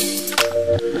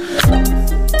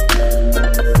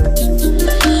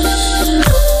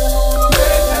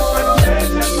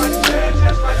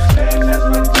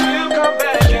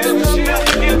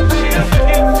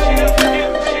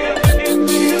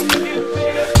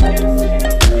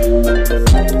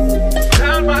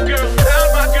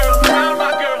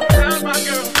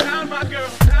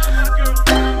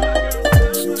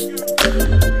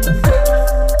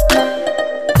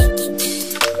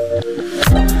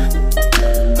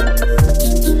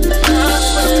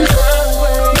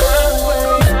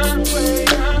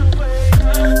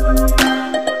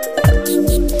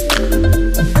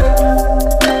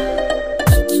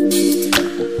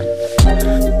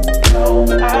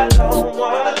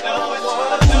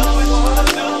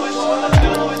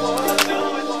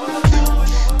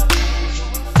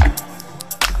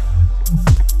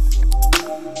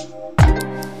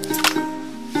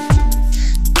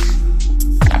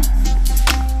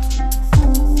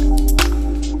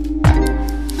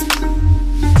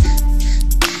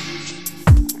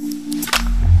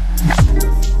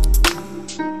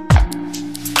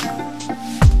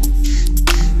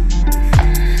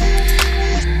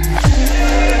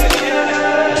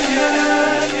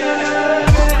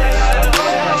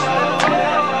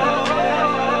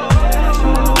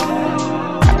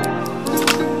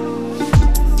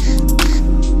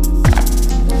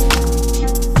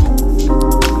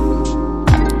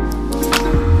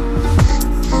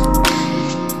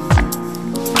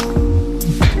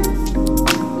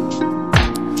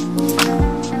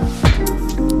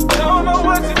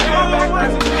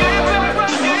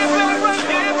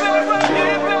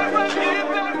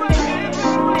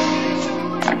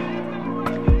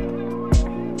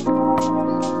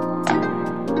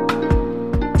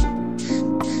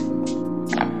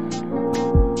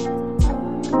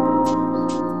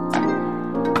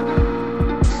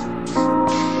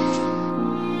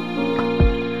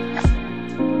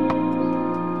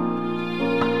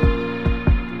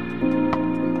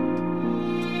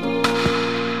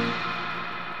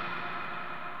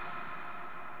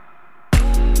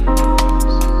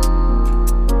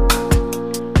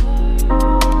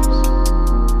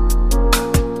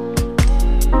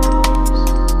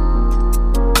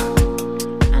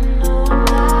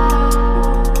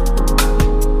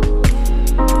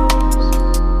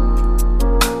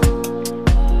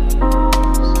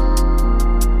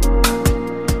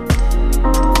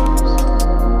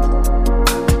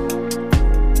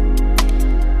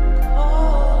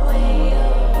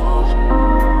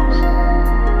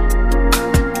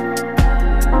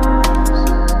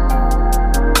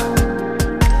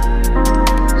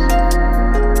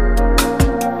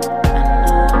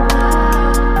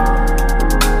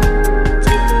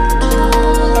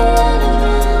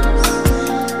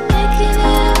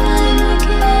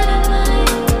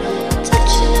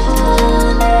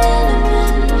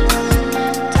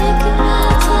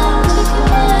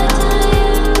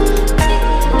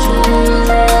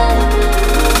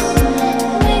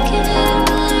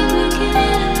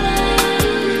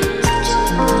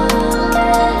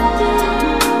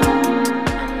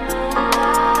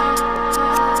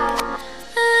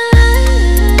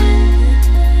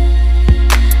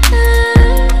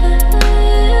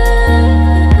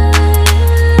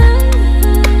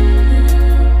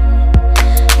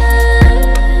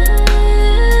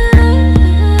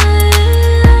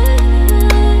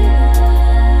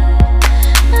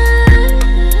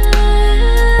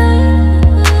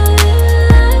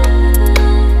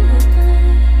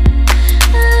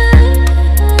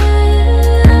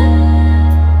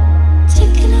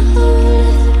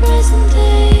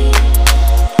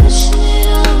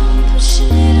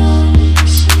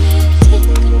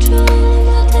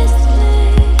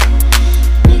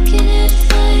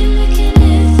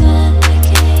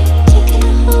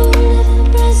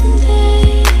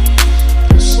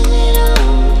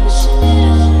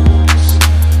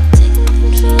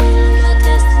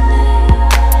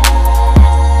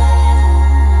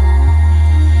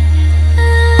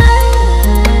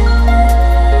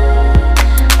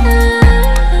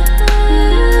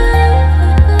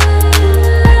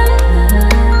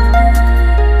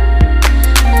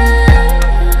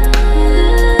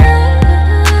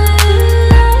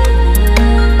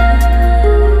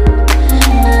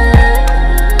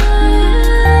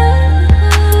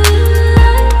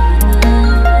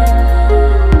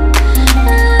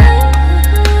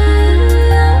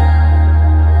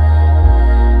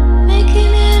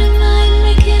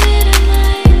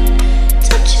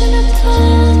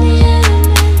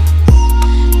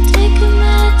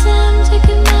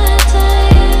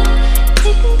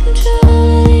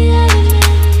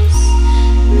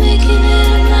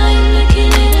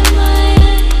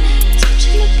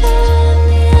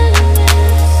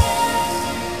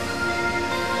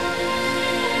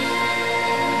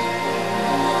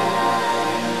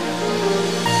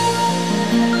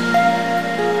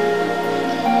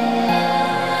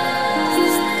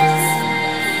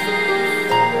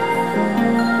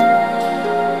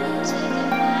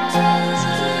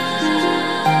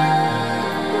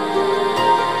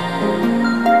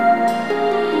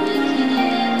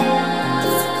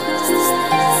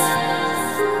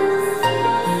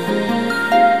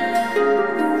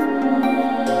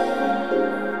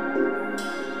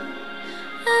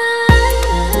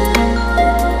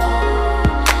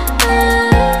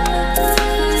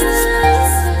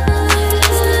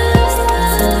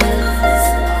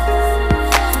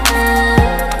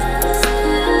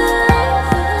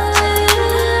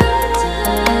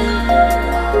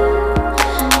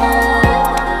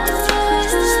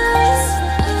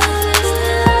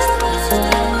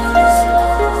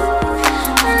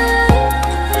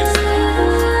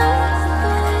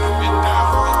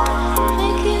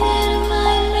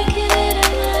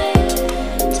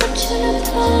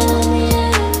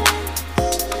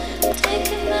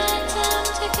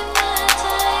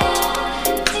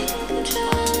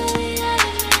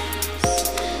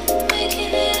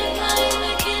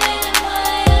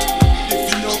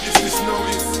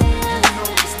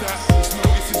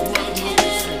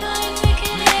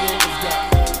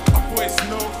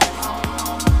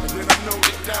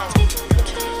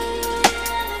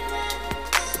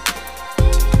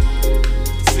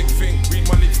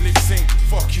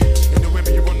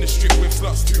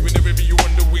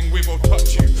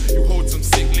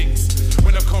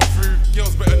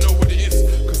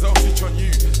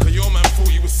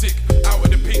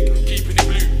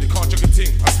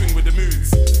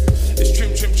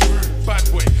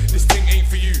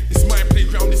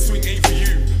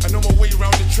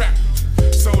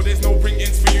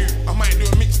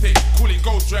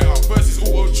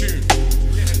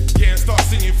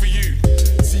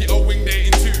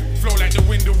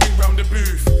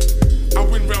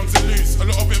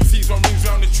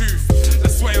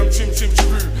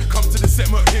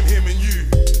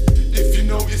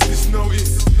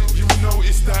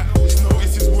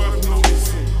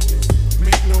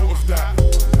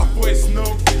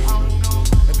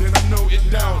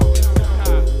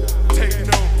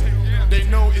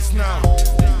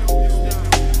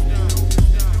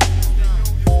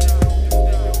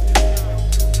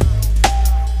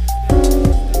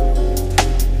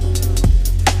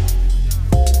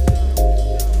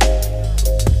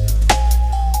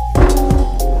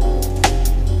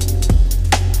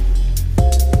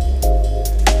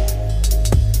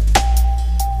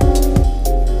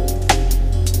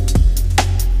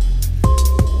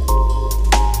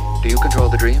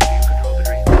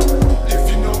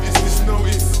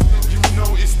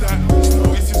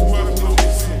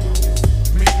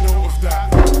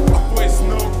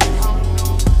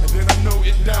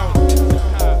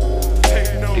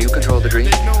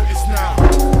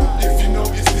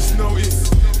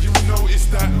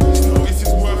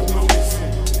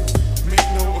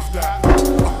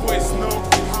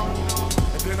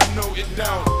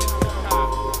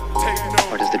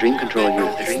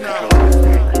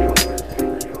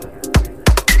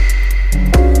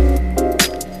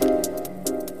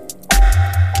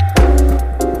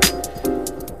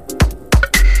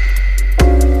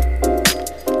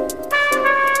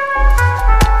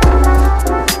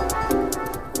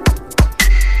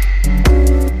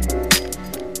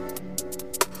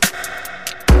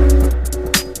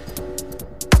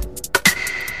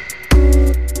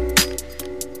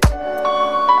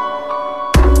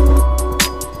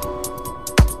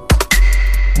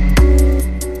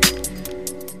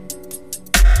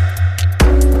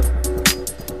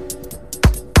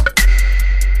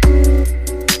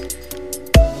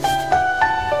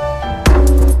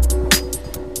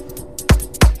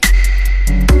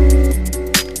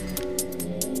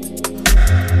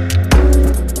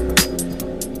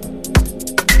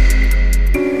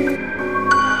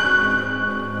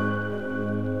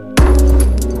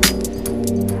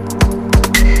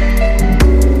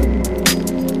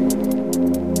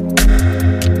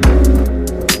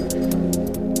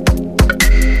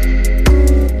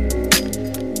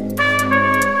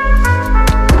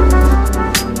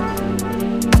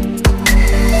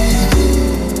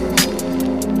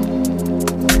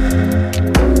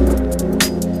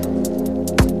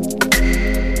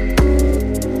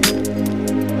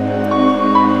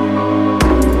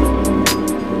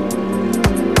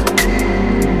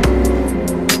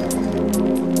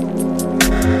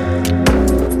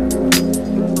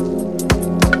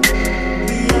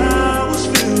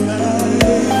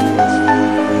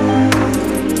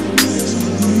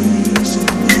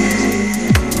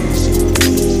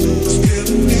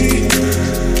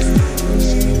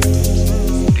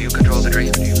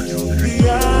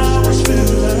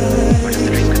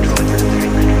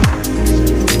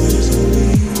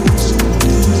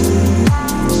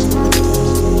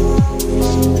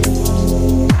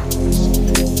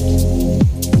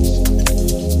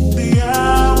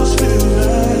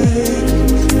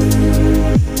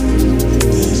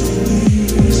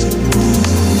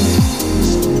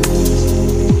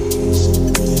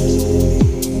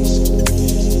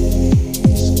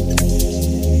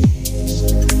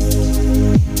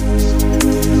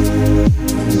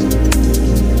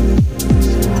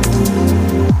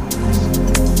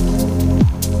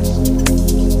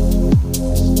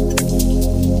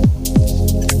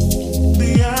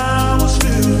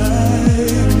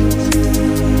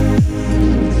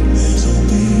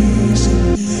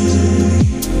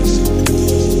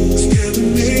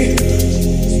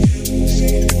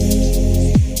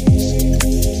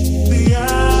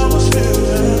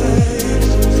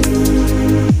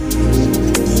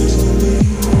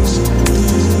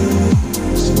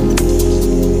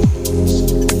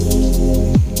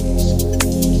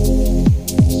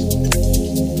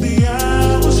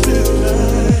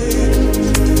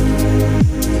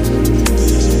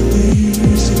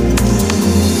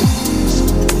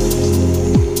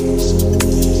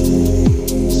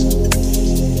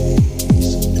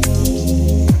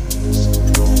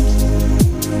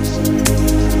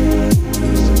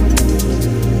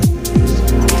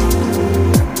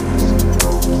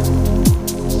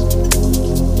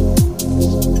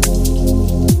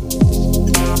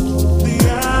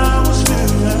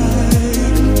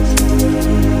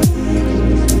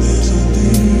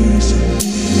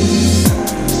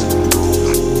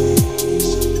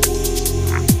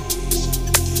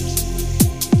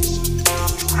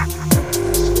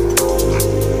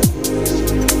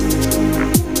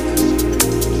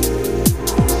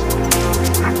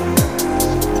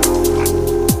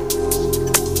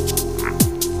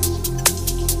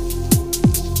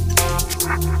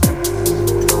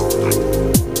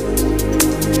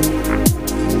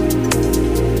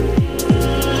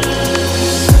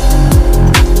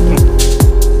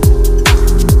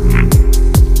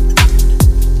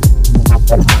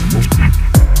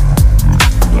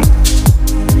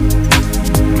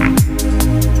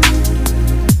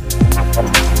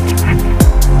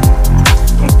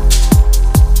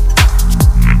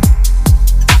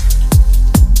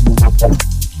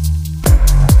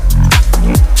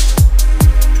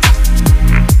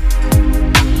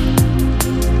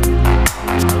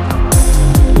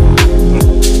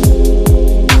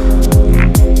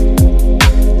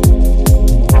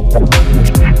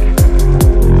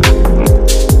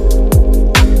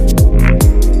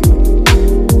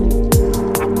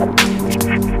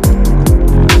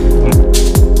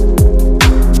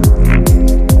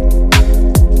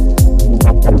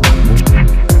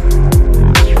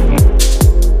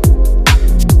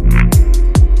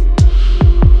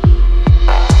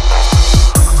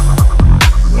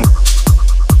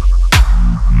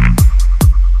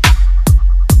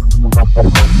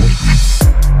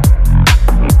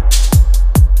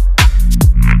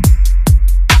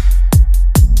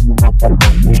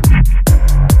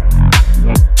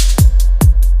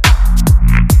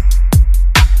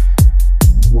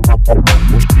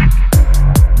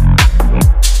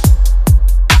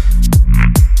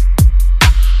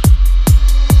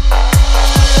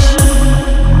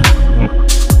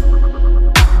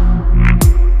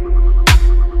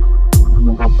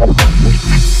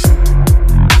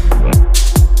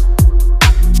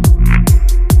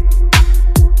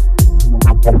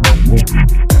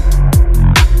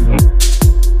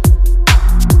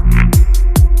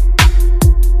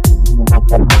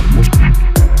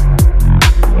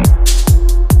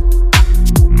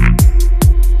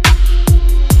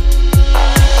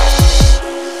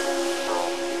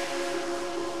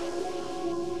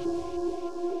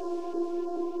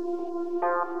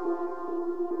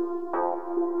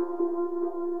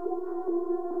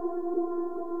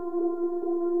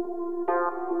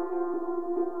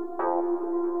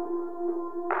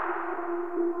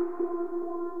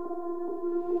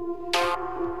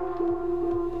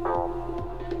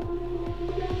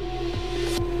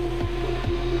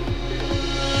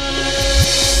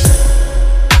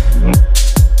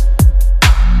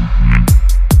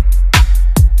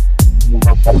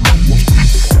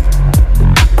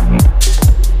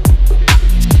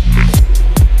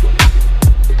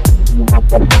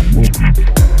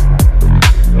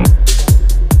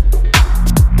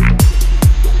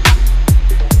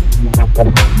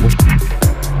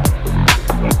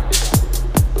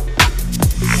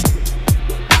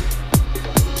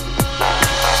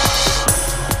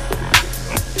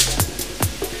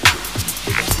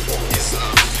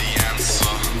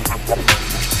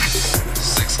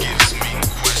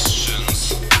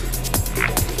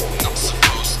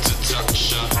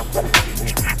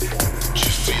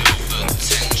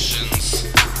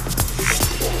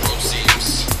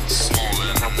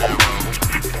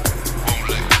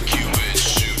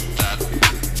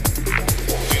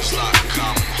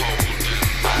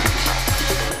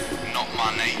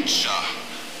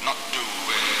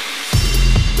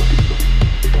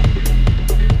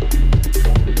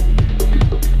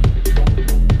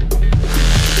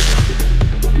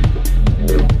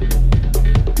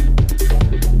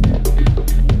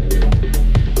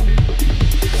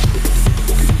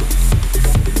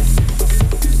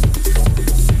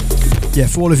 Yeah,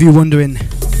 for all of you wondering,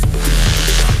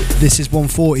 this is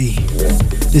 140.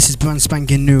 This is brand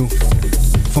spanking new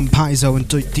from Paizo and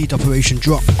Deed Operation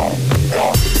Drop.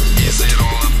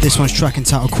 This one's track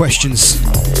entitled Questions.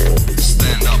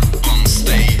 Stand up on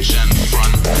stage and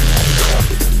front.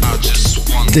 I just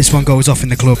want this one goes off in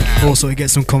the club. Also, it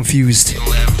gets them confused.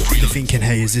 They're thinking,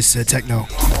 hey, is this techno?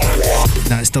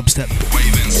 No, it's dubstep.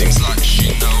 Waving seems like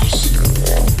she knows.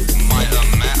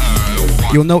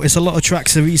 You'll notice a lot of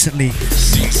tracks recently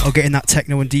are getting that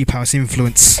techno and deep house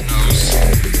influence.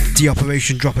 The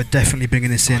Operation Drop are definitely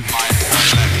bringing this in.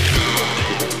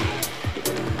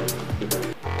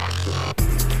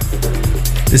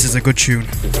 This is a good tune.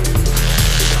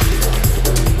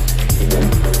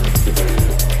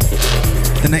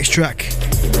 The next track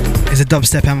is a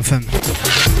dubstep anthem.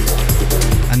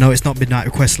 I know it's not Midnight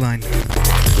Request Line.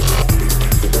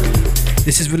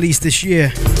 This is released this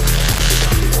year.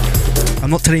 I'm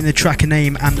not telling the track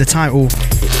name and the title,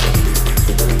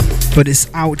 but it's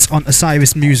out on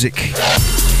Osiris Music.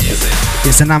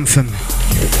 It's an anthem,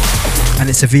 and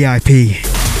it's a VIP.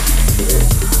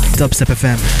 Dubstep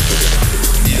FM.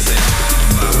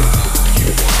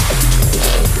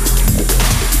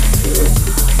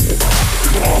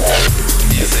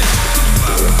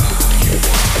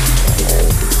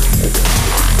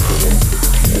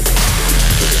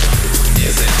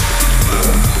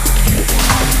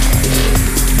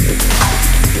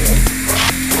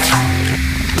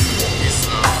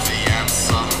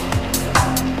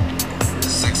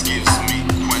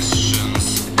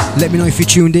 Let me know if you're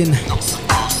tuned in.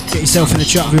 Get yourself in the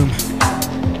chat room.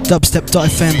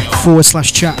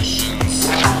 Dubstep.fm/chat.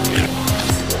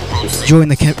 Join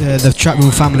the chat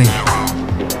room family.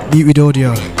 Muted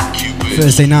audio.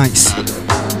 Thursday nights.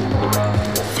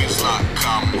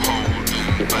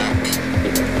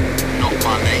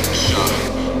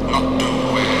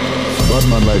 Bad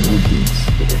man like good things.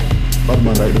 Bad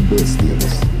man like the best things.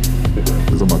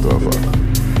 As a matter of fact.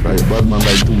 Right? Bad man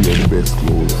like to wear the best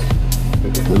clothes.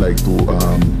 They like to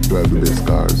drive the best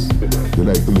cars. They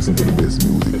like to listen to the best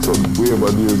music. So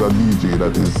wherever there is a DJ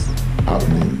that is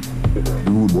happening,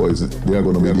 the rude boys, they are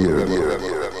going to be there.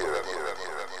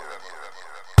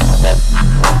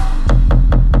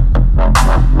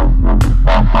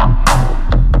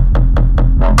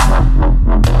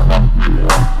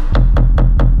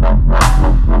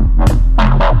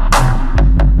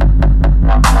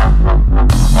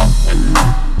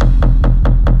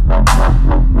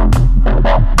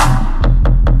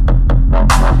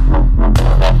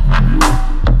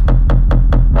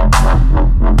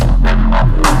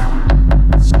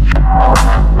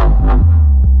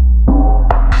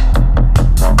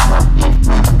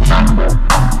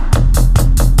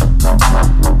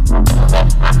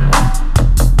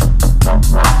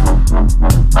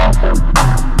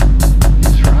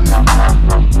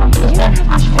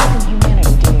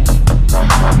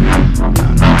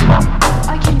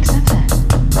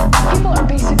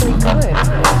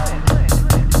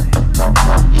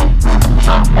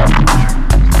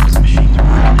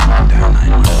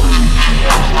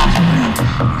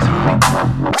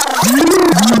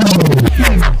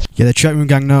 Yeah, the chat room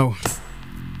gang know.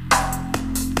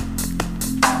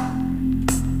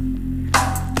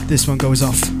 This one goes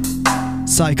off.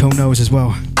 Psycho knows as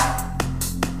well.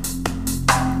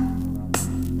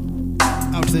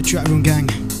 Out to the chat room gang.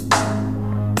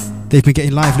 They've been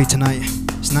getting lively tonight.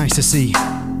 It's nice to see.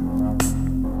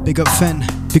 Big up Fen,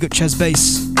 big up Ches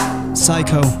Bass,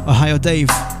 Psycho, Ohio Dave,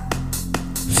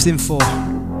 Sim4.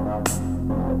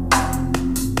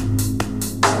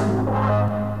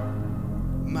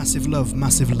 Massive love,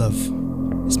 massive love.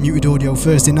 It's Muted Audio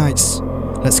Thursday nights.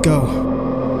 Let's go.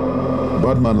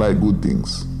 Bad man like good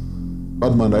things.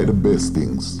 Bad man like the best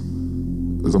things.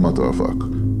 As a matter of fact.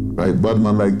 Right? Bad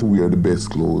man like to wear the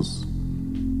best clothes.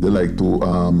 They like to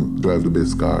drive the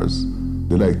best cars.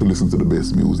 They like to listen to the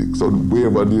best music. So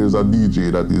wherever there's a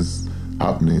DJ that is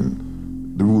happening,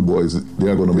 the rude boys, they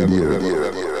are going to be there.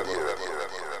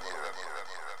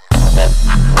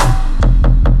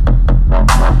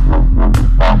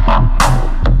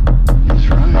 That's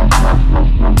right.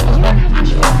 You don't have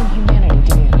much faith in humanity,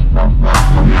 do you?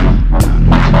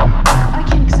 I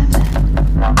can't accept that.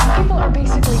 People are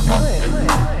basically good.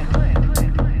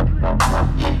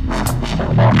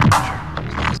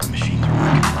 The machines are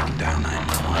working, you can dial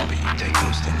 911, but you take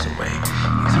those things away.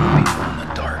 You throw people in the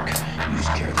dark, you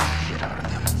scare the shit out of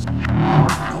them.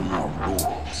 No more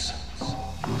rules.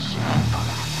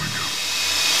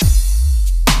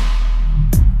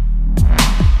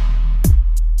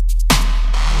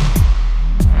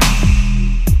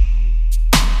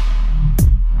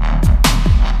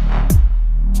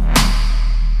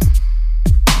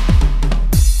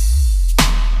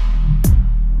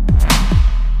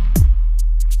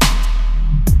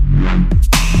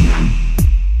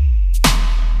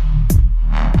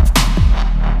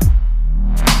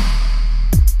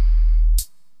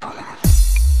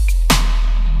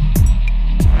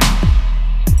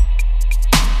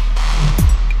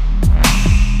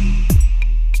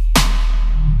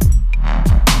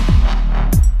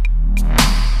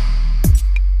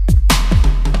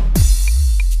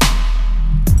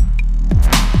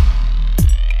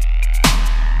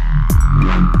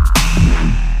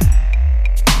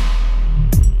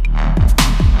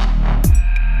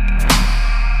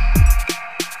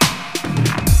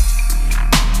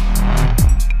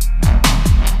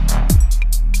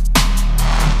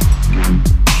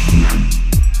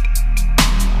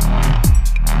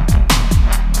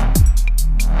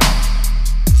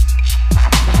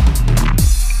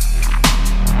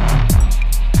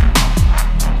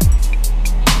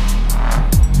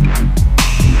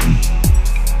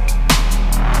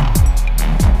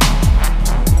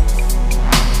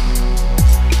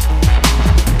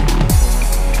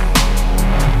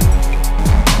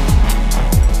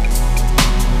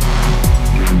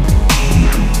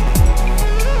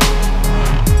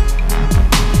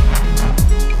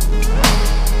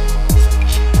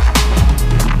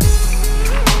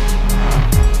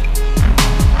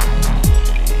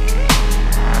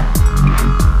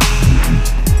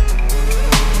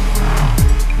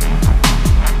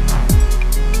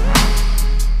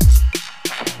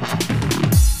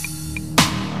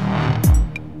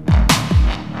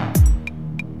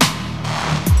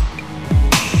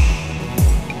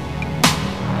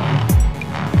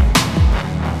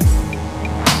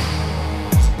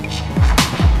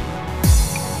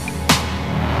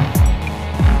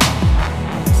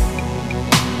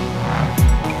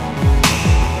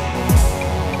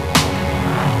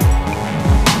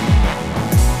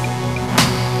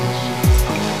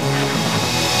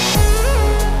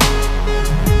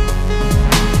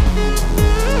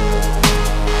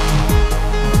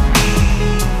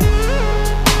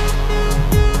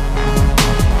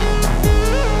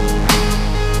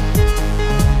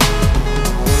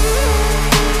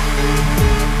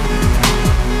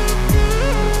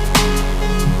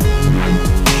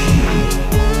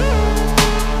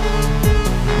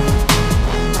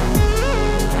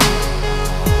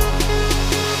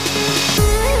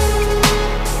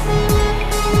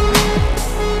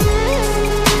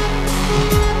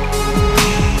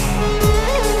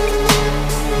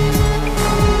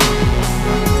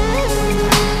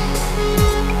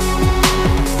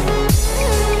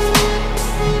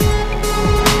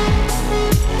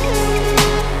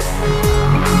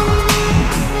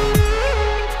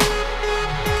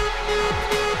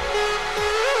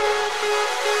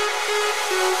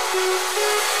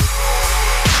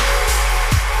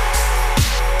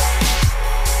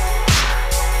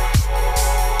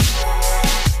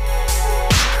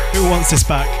 wants this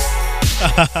back.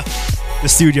 The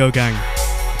studio gang.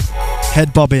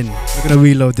 Head bobbing. We're gonna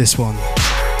reload this one.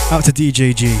 Out to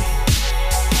DJG.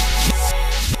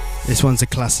 This one's a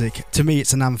classic. To me,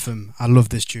 it's an anthem. I love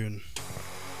this tune.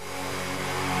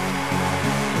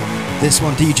 This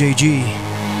one, DJG.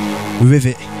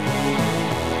 Rivet.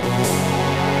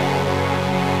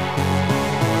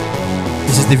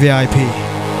 This is the VIP.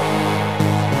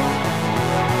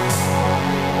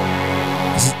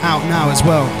 This is out now as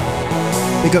well.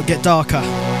 Big up Get Darker.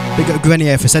 Big up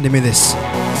Grenier for sending me this.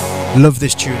 Love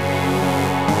this tune.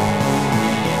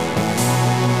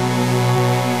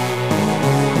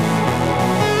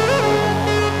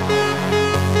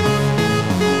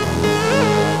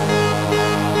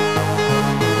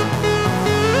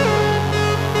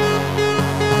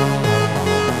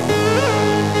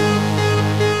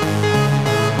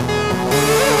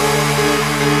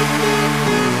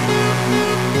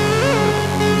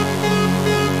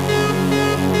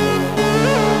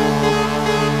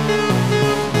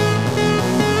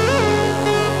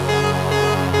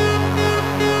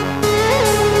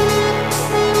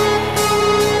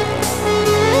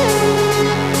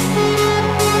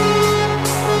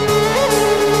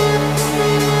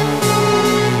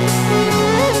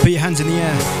 In the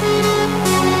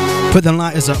air. Put the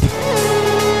lighters up.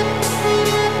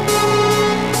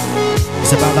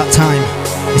 It's about that time.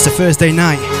 It's a Thursday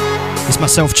night. It's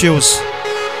myself, Chills.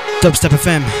 Dubstep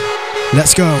FM.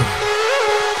 Let's go.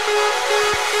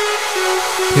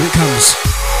 Here it comes.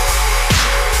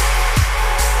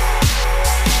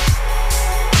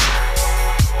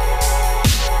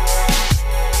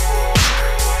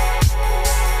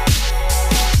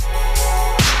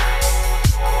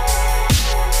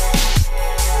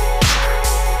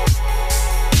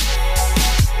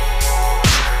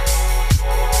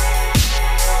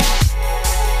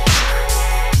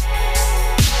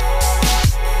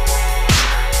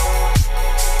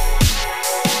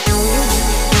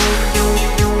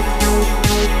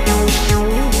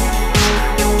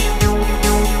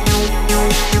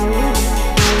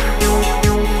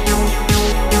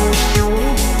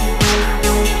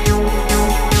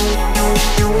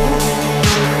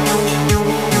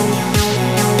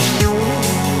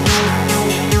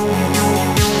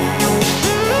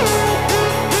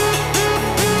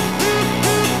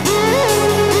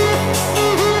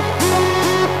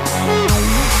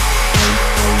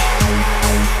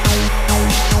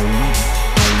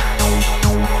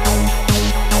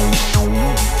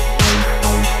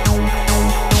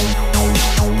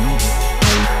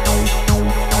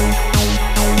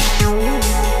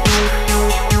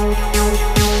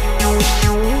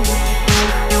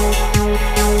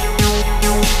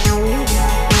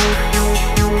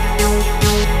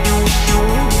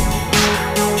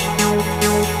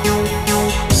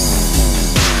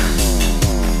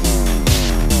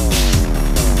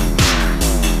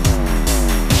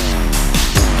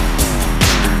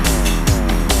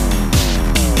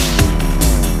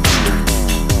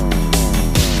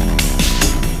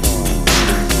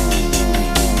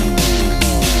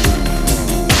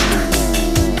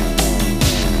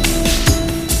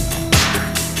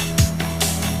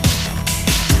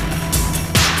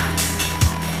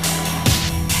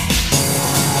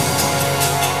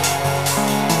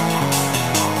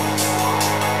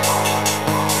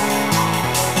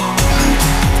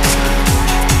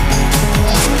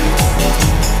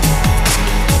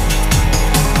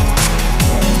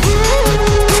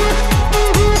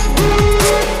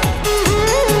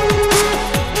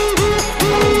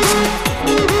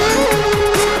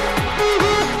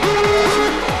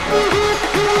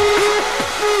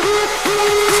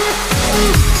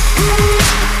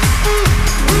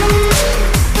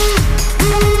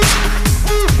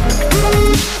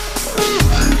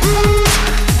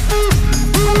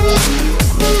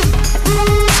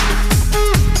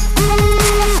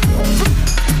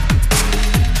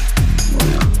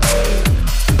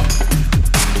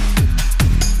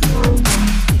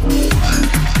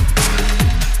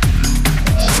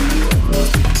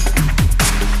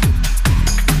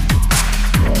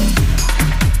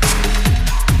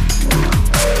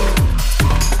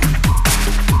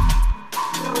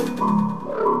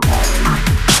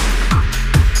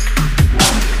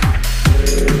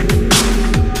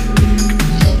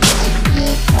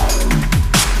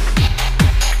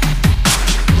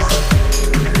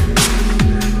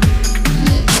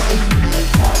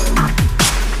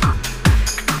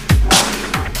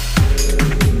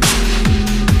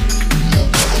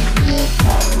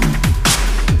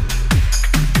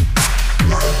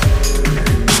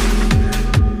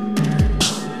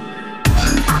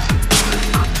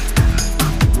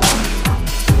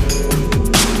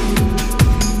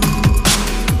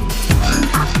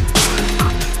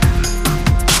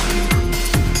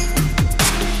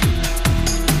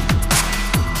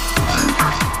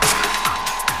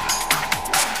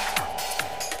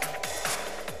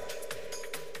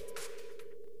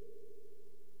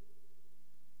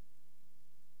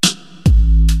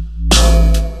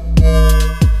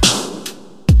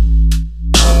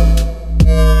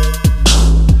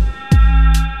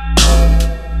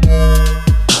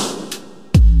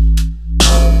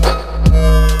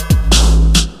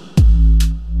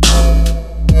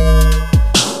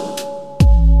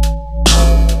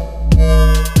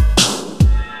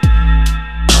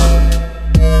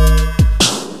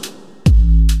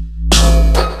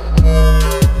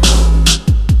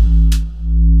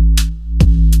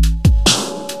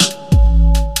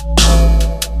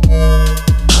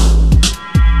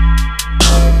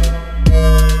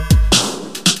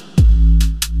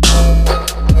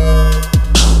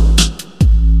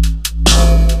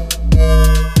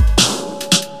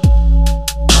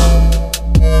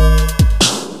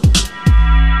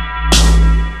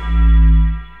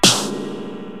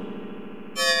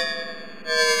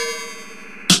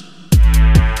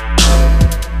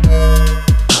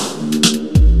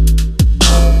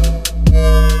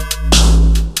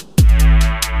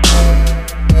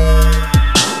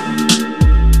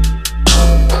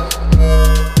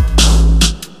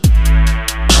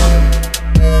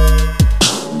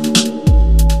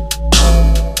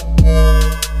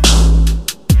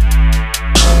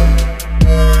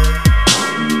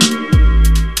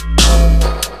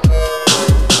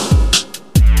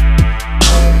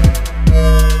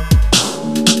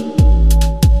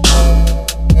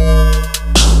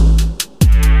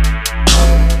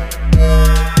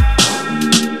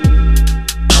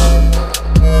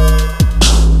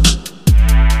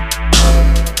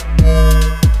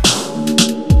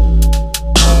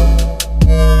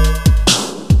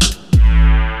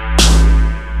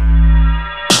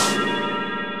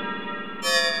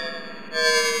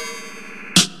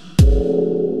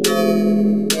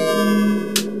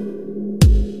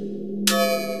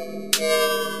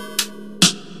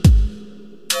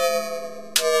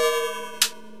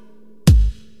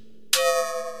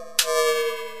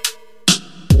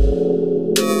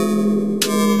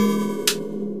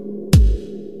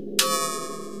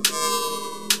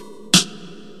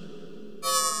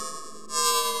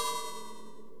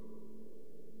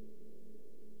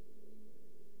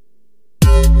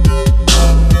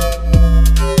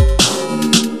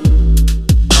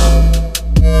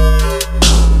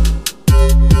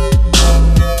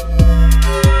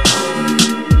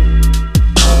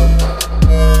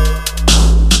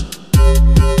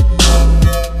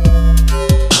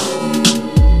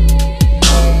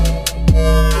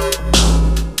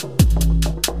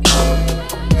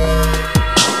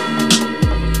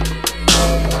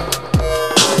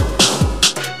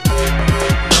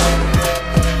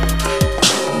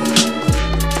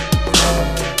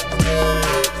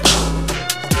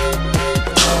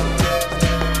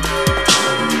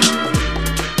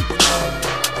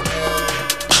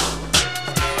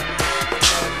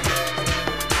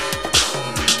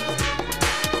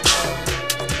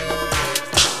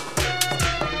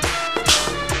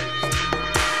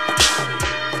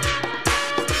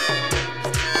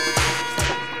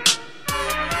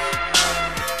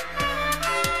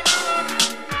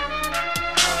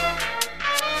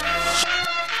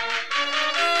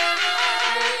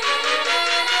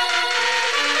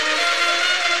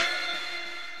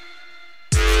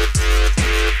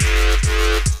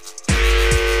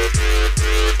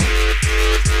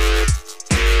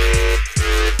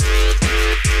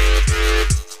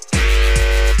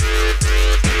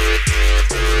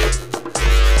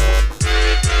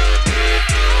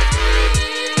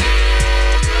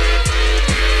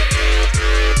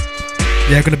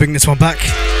 Yeah, gonna bring this one back.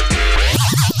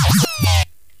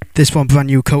 This one brand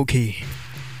new Cokie.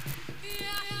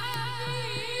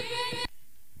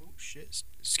 Oh shit,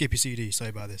 skip your CD, sorry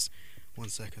about this. 1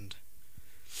 second.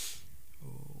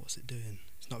 Oh, what's it doing?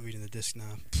 It's not reading the disc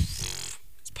now.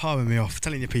 It's powering me off,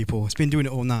 telling you people. It's been doing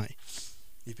it all night.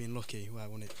 You've been lucky. Well, I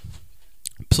want it.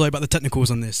 Sorry about the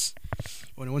technicals on this.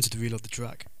 I only wanted to reload the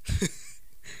track.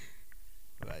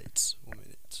 Right, 1 minute.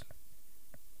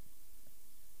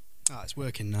 Ah, it's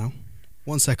working now.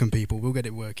 1 second, people. We'll get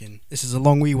it working. This is a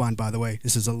long rewind, by the way.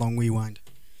 This is a long rewind.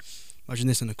 Imagine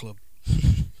this in a club. Oh,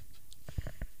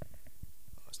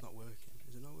 it's not working.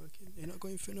 Is it not working? Are you not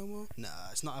going through no more? Nah,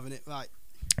 it's not having it. Right.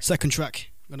 Second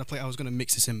track. I'm gonna play. I was gonna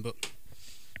mix this in, but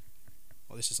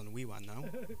oh, this is on a rewind now.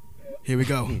 Here we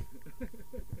go.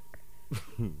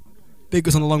 Big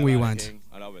goes on a long rewind.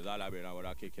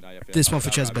 This one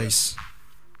for Ches Bass.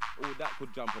 Oh, that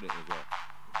could jump on it as well.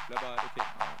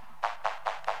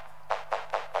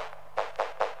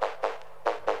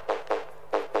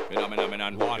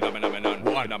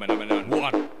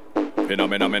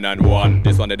 Phenomenon one.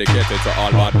 This one dedicated to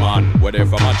all bad man. Whether you're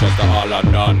from Manchester or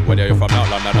London, whether you're from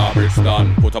North London or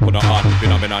Brixton, put up on the hand.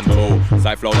 Phenomenon two.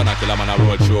 Cyflow and a killer man a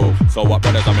road show. So what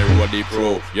brothers on me road deep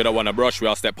pro. You don't wanna brush, we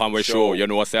all step on we show. You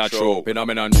know what say I true.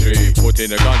 Phenomenon three. Put in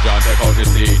the ganja and take out the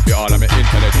seed. We all of me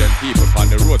intelligent people on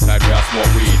the roadside we all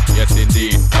smoke weed. Yes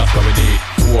indeed, that's what we need.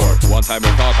 Four. One time we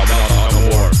talk and we not talk no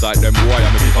more. Side them boy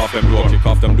and me kick off them door. Kick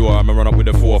off them door and me run up with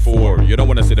the 4-4. You don't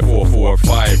wanna see the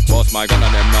 4-4-5. Bust my gun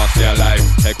and them not stay alive.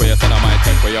 Take where your son, I might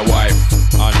take where your wife.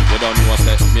 And you don't know what's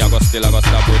that. Me I got still, I got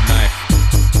stab with knife.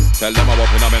 Tell them about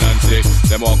phenomenon 6.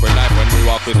 Them walk with knife when we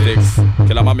walk with sticks.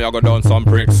 Kill a mommy, I got down some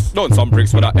bricks. Down some bricks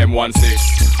for that M16.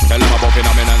 Tell them about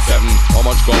phenomenon 7. How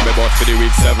much gun me bought for the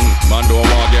week 7? Man don't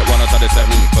want to get 1 out of the 7.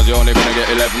 Cause you only gonna get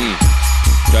 11.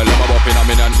 Tell them about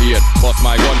phenomenon 8. Bust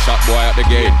my gunshot boy at the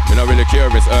gate. Me not really care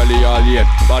if it's early or late.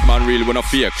 Bad man real when I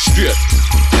fake. Straight.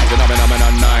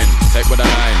 Phenomenon 9. Tech with a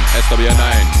 9. SW9.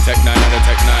 Tech 9 and a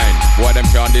Tech 9. Boy them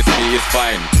can't diss me is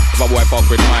fine. If a boy fuck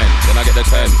with mine, then I get the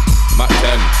 10. Mac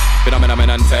 10.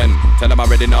 Phenomenon 10. Tell them I'm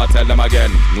ready now, tell them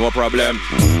again. No problem.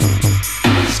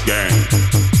 Skang.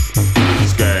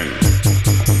 Skang.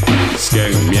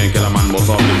 Skang. Me and Killer Man boss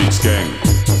off the big skang.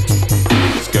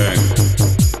 Skang.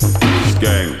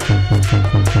 Skang.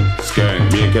 Skang.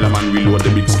 Me and Killer Man reload the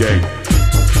big skang.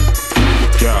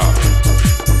 Car.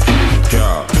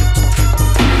 Car.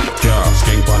 Car.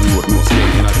 Skang pan road, no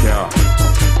skang in a car.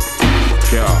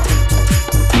 Car.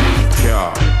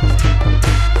 Car.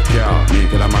 Car. Me and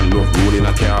Killer Man love road in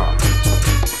a car.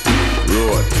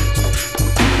 Road.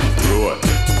 Road.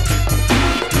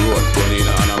 Road. Gun in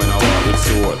a hand when I walk with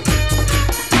sword.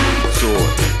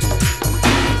 Sword.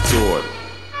 Sword.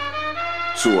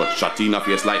 Sword. Shot in a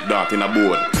face like dart in a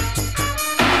board.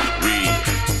 Read.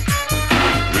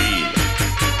 Read.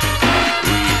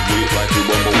 Read. Bullet like two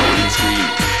bumble welding screen.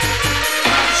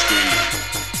 Screen.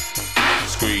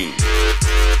 Screen.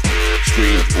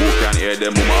 Screen. Who can hear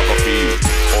them boom up a field?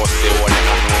 Or say what they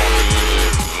don't know me.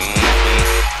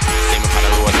 Same kind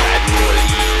of road like rolling.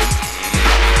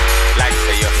 Like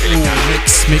say you're feeling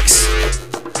Mix.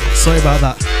 Sorry about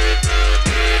that.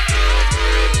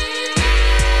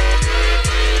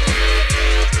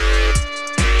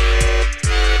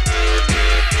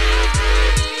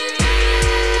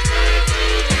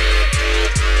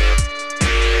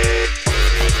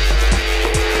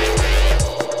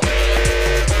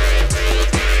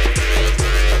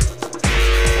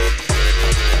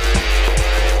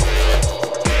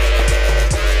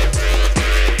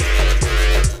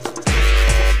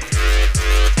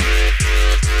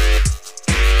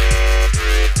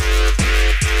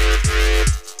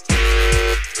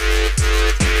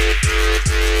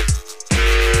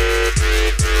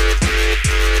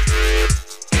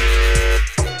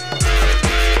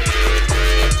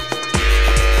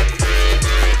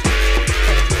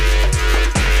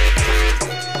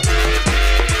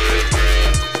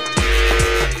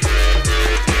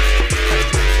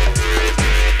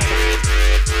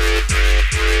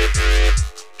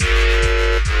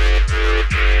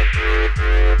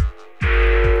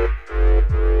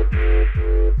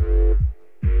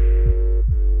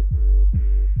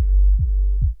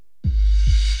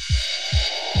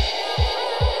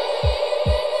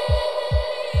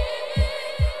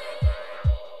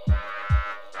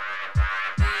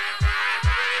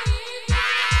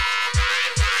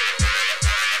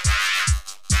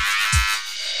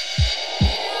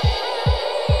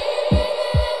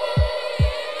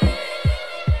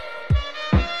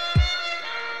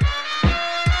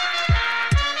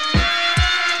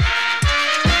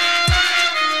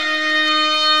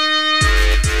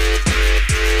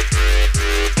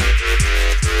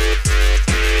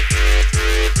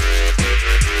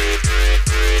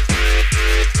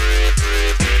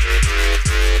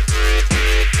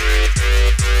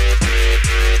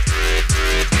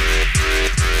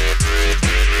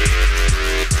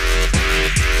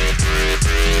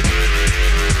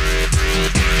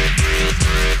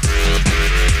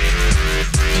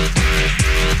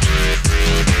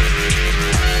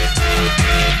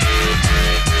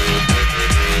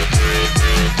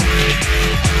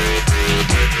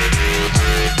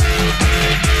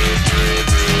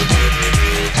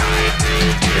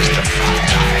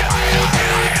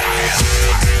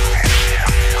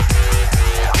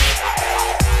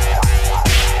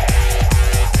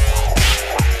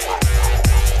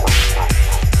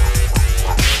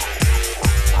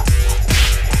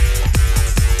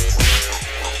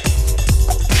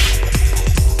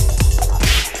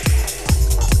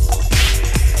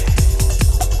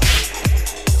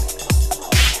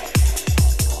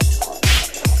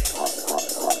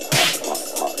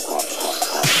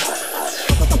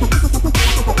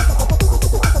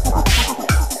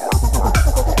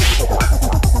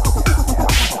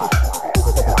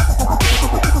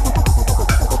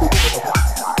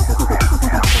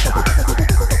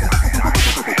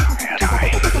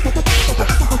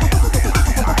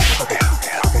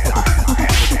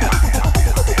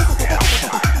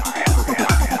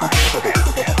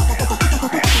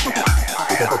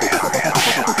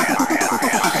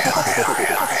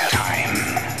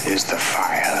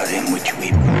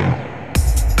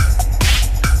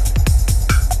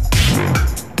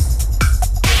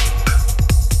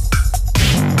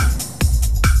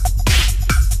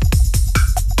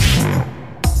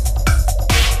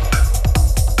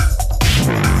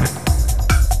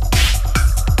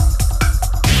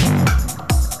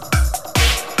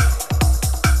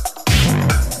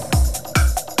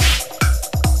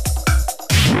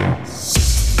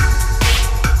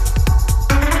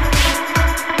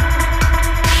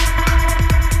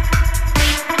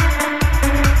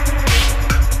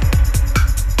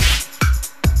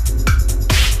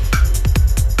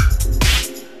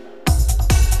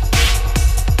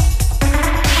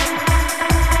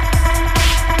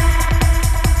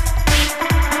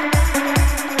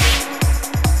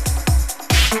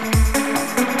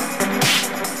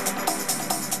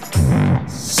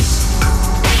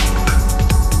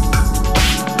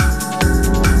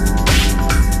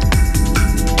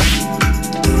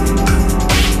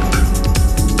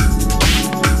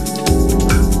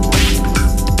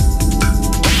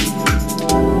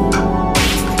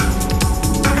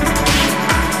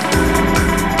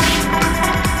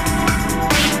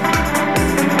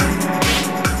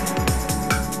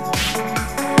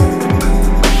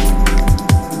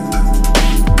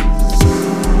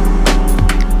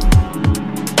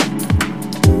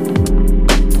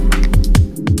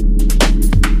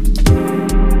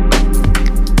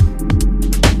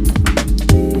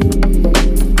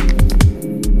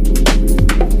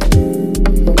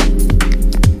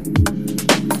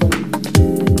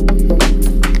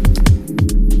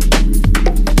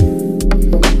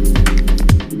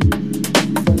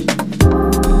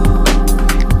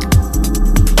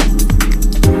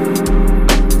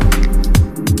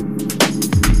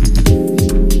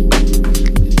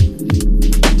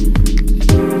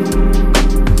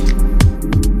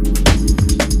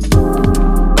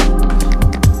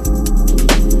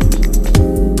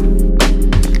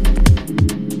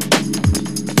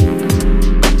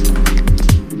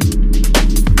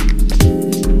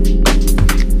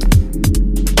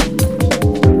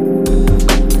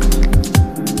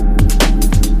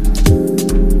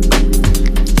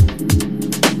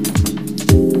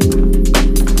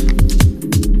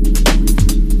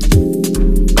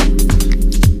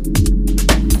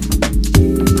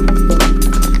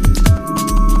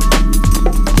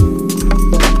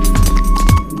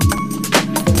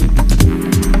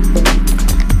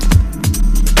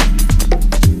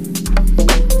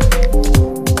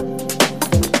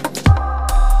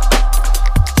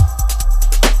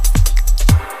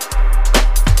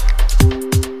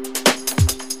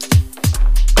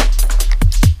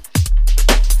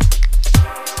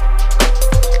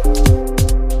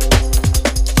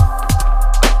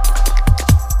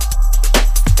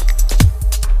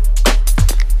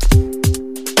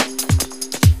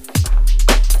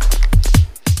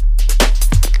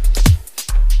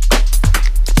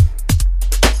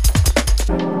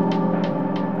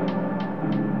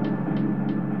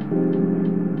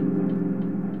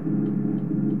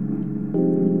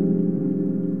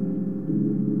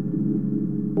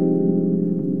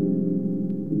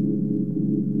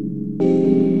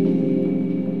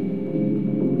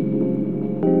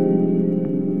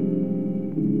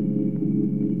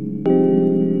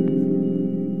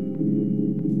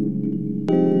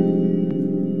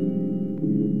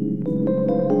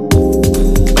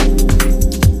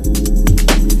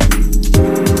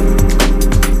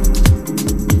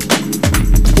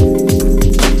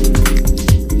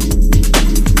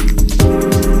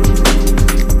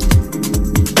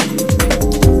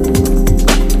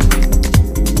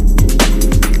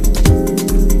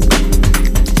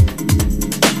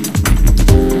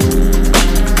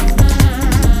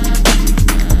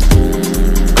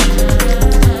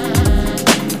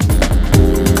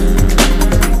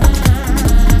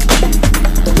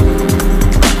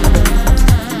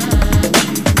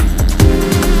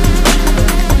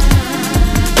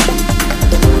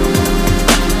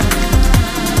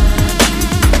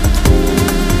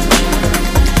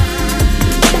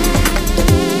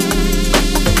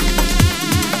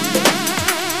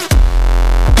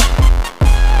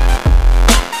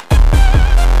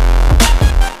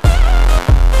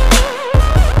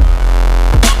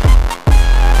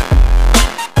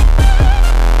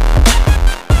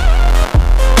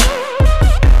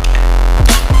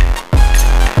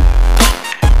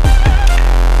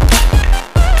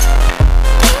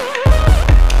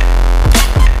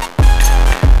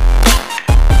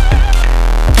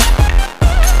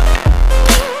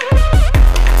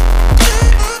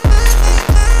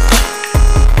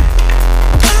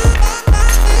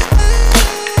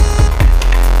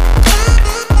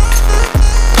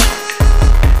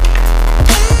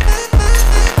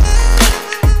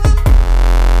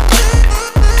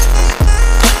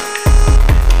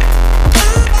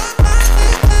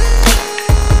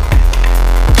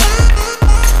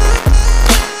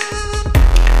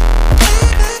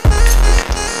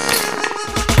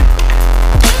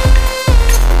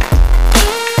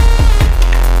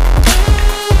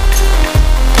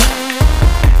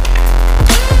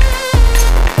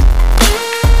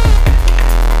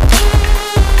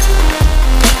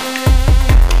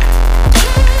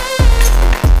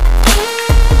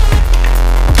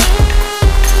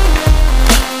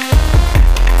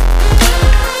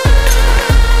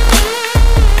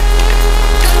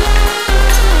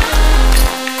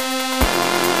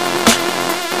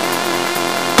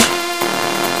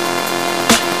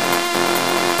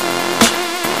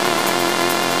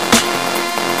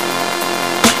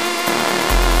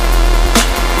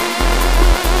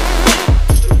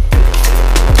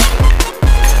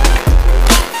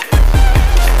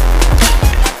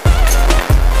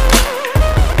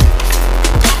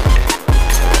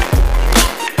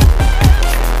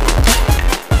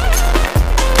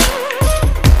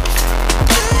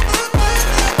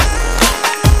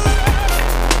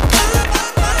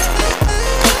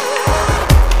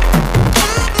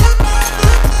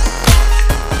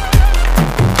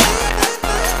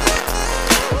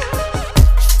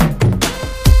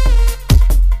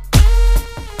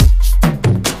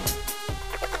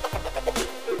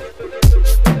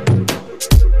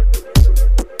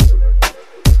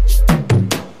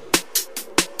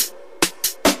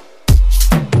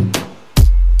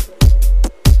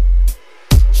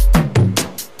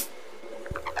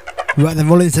 Right then,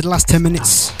 rolling into the last 10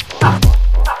 minutes. I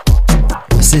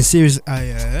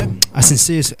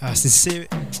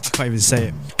can't even say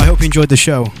it. I hope you enjoyed the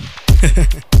show.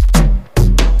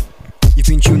 You've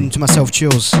been tuning to myself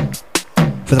Chills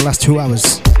for the last 2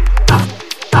 hours.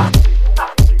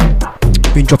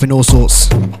 Been dropping all sorts,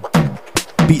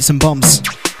 beats and bombs.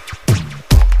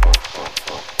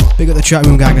 Big up the chat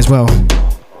room gang as well.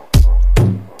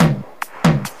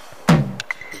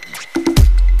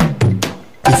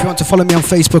 If you want to follow me on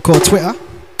Facebook or Twitter,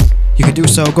 you can do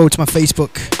so. Go to my Facebook,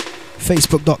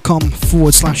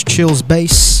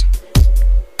 facebook.com/chillsbass.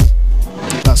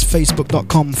 That's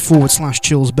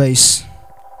facebook.com/chillsbass.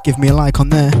 Give me a like on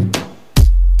there.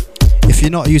 If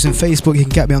you're not using Facebook, you can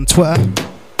get me on Twitter.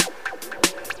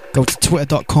 Go to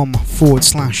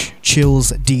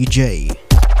twitter.com/chillsdj.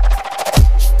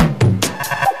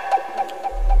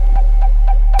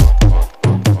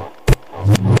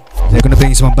 They're gonna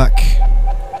bring someone back.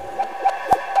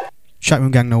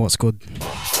 Chatroom gang know what's good.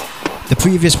 The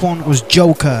previous one was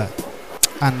Joker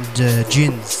and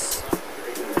Jins.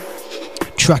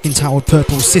 Track entitled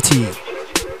Purple City.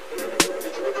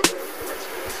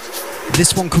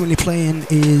 This one currently playing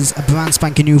is a brand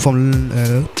spanking new from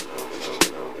make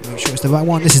sure it's the right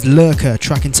one. This is Lurker,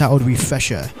 track entitled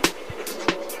Refresher.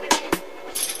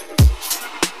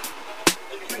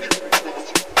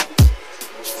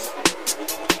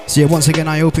 So yeah, once again,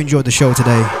 I hope you enjoyed the show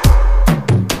today.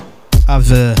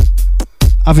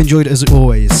 I've enjoyed it as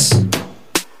always.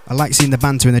 I like seeing the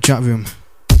banter in the chat room.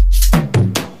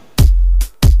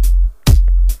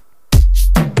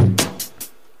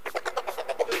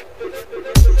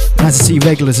 Nice to see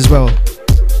regulars as well.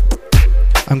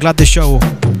 I'm glad the show,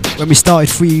 when we started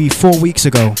 3-4 weeks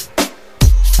ago,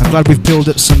 I'm glad we've built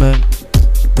up some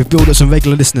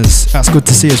regular listeners. That's good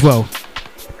to see as well.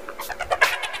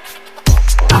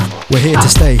 We're here to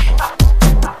stay.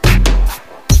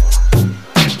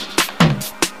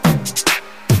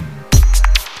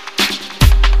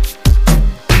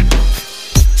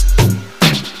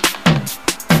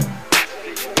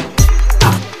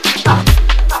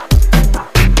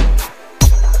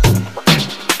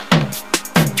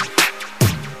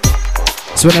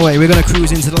 So anyway, we're going to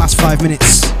cruise into the last 5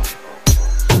 minutes.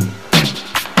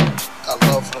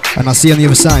 And I'll see you on the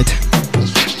other side.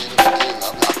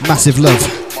 Massive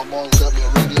love.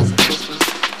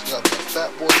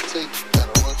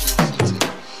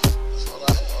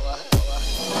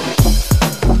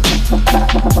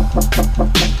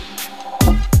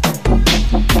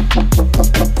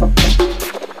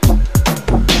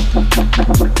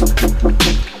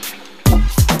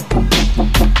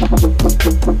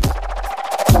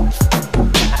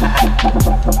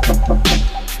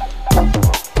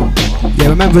 Yeah,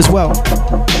 remember as well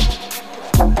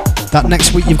that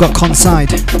next week you've got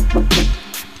Conside.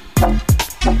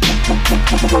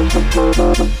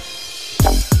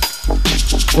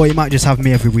 Or you might just have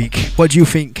me every week. What do you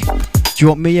think? Do you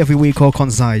want me every week or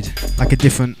Conside? Like a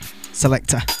different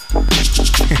selector?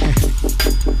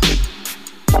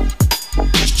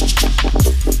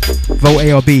 Vote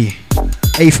A or B.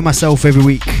 A for myself every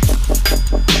week.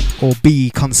 Or B,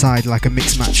 Conside, like a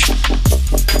mixed match.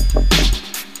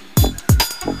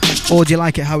 Or do you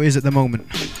like it how it is at the moment?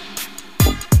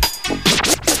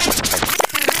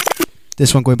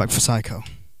 This one going back for Psycho.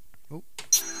 Oh.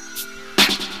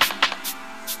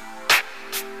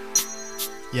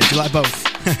 Yeah, do you like both?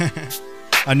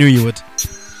 I knew you would.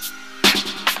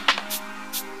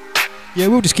 Yeah,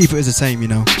 we'll just keep it as the same, you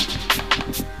know.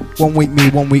 1 week me,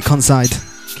 1 week Conside.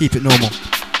 Keep it normal.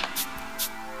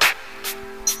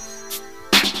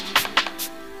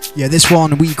 Yeah, this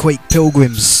one, We Quake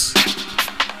Pilgrims.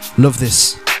 Love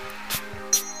this.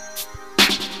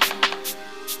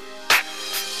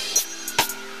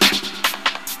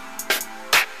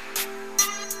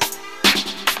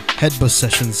 Headbus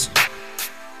Sessions.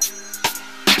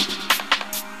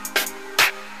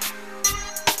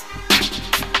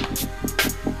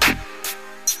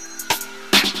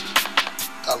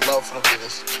 I love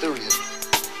this, period.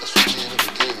 That's what me in the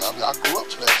game. I mean, I grew up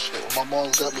to that shit. When my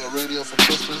mom got me a radio for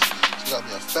Christmas, she got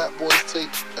me a Fat Boys tape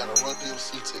and a Run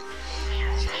DMC tape.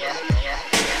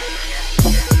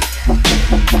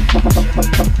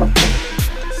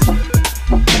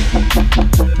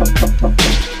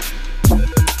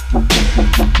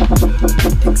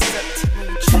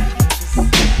 Accepting challenges,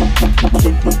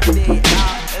 get me day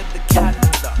out of the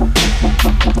calendar.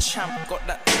 I'm a champ, got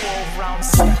that 12-round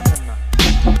stamina.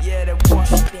 Yeah, they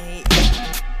wash me.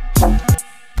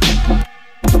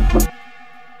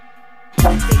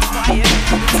 Stay quiet, the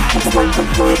time is now.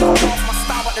 They don't know my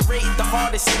style, but they rated the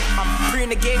hardest. I'm pre in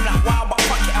the game like wow, but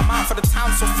fuck it, I'm out. for the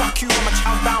town, so fuck you, I'ma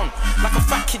chow down. Like a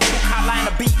fat kid, talk outline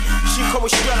a beat. Shinko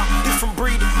is straight up, different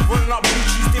breed. Rolling up blue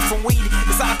cheese, different weed.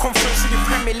 It's like a conference in the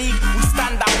Premier League, we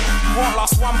stand out. We won't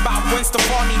last one bout, Gwen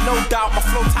Stefani, no doubt. My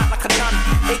flow tight like a nun,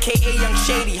 aka Young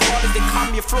Shady. Hard as they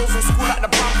come, your flows on school like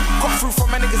the bum. Got through from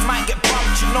my niggas might get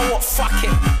bumped, you know what, fuck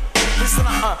it. Listen,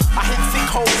 I hit thick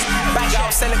holes, bag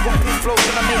out, sell it, got big flows,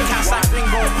 and I make cash like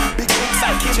Ringo. Big boots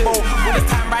like Kimbo, with the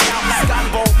time right out like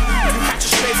Gambo. You catch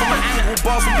it straight from an angle,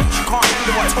 bars and beats you can't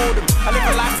handle. I told him, I live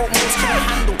a life what most can't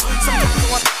handle. Sometimes I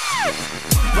want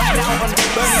right out on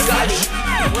Bernie's gully.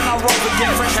 When I rock with get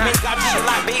fresh, make God shit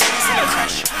like babies in a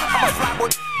crash. I'm a flat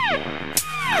boy.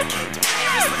 I can't do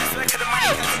this with this record of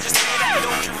money, cause they just say that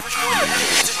don't you wish more than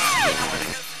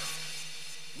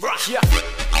Rush, yeah.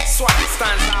 Swag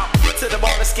stands out to the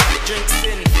bar, let's get the drinks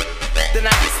in. The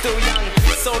night is still young,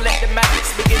 so let the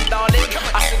madness begin, darling.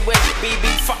 I said, where's your BB?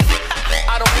 Fuck,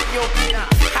 I don't want your pin.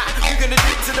 We're gonna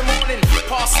drink to the morning,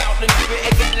 pass out and do it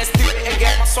again. Let's do it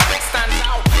again. My swag stands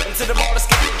out to the bar, let's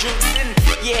get the drinks in.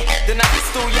 Yeah, the night is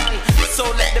still young, so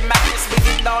let the madness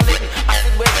begin, darling. I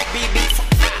said, where's your BB? Fuck,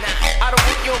 I don't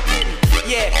want your pin.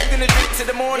 Yeah, we're gonna drink to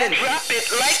the morning. Drop it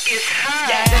like it's hot.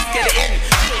 Yeah, let's get it in.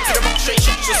 Straight to the bar, straight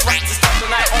shots, just right to start the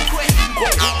night off. Go,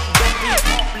 don't be up,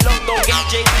 low, don't get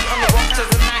JB on the rocks as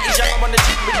the night is young. I'm on the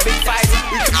cheek with big thighs.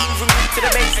 We can move and move to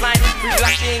the baseline. Breathe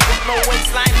like you ain't got no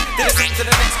waistline. Then it's on to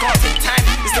the next, can't take time.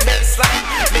 It's the baseline.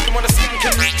 Make him wanna skank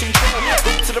and reach control.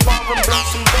 Go to the bar and blow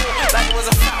some dough. Like it was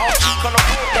a fat off cheek on the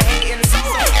road. The hating soul.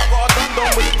 I got a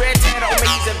dum-dum with a red hair that'll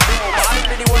make his blow. But I don't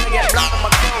really wanna get blood on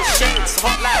my clothes. Shades,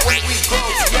 hot like where we grow.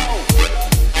 Yo,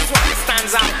 swag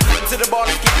stands out to the bar,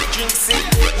 let's get the drinks in.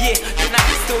 Yeah, the night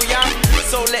is still young,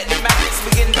 so let the madness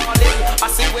begin, darling. I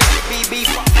said, where's your BB?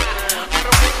 Fuck that, I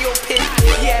don't want your pin.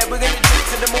 Yeah, we're gonna drink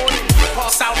to the morning,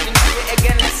 pass out and do it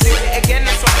again. Let's do it again.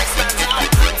 That's why it stands out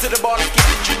to the bar, let's get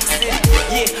the drinks in.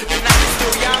 Yeah, the night is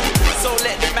still young, so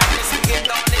let the madness begin,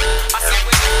 darling. I said,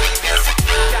 where's your BB? Fuck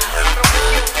that, I don't want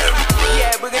your pin.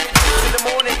 Yeah, we're gonna drink to the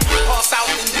morning, pass out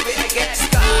and do it again.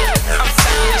 I'm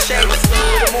sat in the shades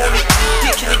in the morning.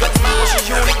 Dick and he got my what's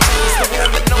your unit? It's the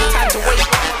warming, no time to wait.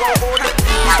 Go hold it.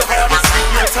 Who's the hardest?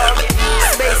 No target.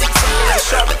 Space, something to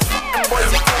shove it. Fucking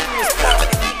boys, you told me it's part of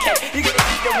the weekend. You gonna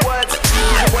eat the words.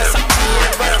 You the words, I'm in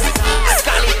the verse.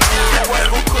 Scally, the word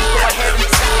will cook. Go ahead and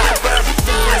sound like a bird.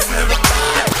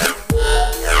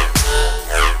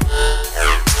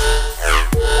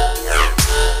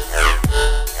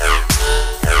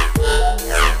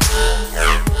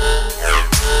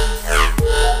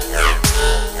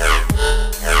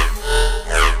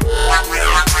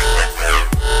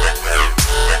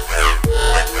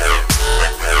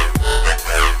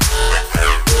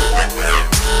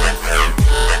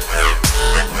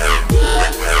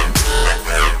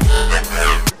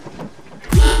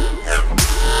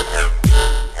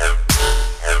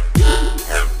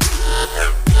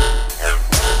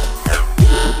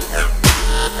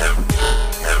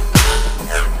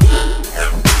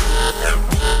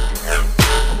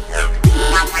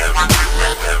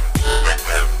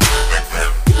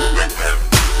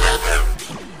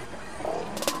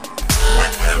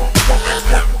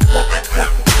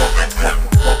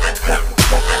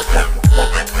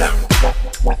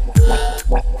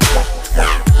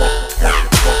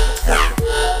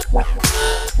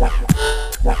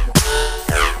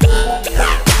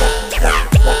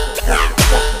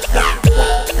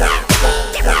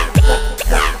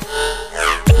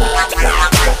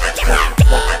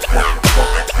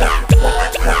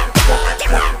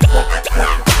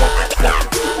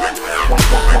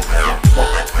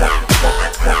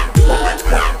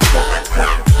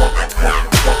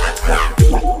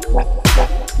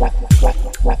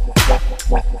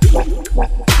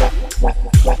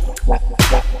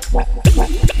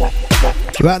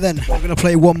 Right then, we're going to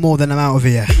play one more, then I'm out of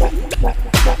here.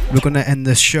 We're going to end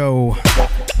the show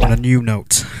on a new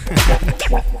note.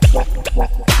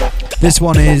 This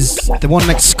one is, the one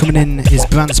next coming in is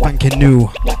brand spanking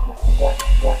new.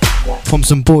 From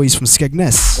some boys from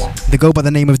Skegness. They go by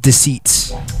the name of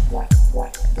Deceit.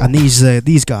 And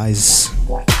these guys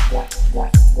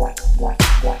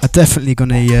are definitely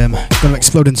gonna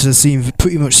explode into the scene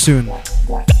pretty much soon.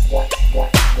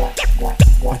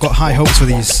 I've got high hopes for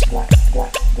these.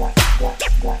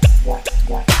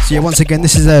 So yeah, once again,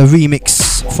 this is a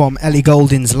remix from Ellie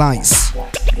Goulding's Lights,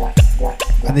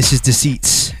 and this is Deceit.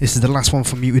 This is the last one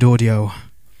from Muted Audio,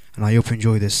 and I hope you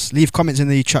enjoy this. Leave comments in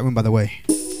the chat room, by the way.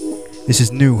 This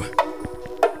is new.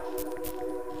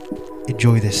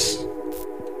 Enjoy this.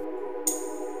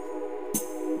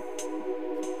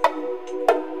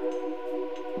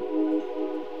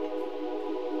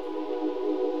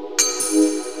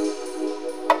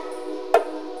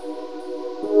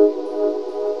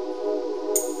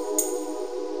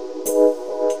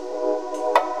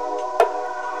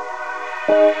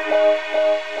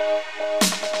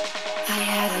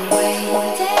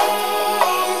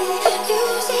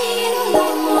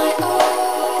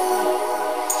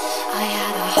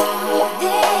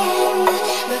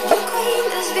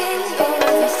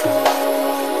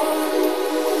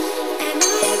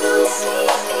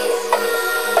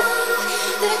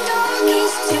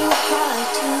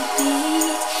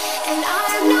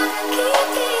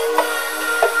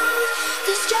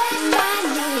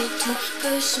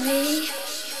 push me.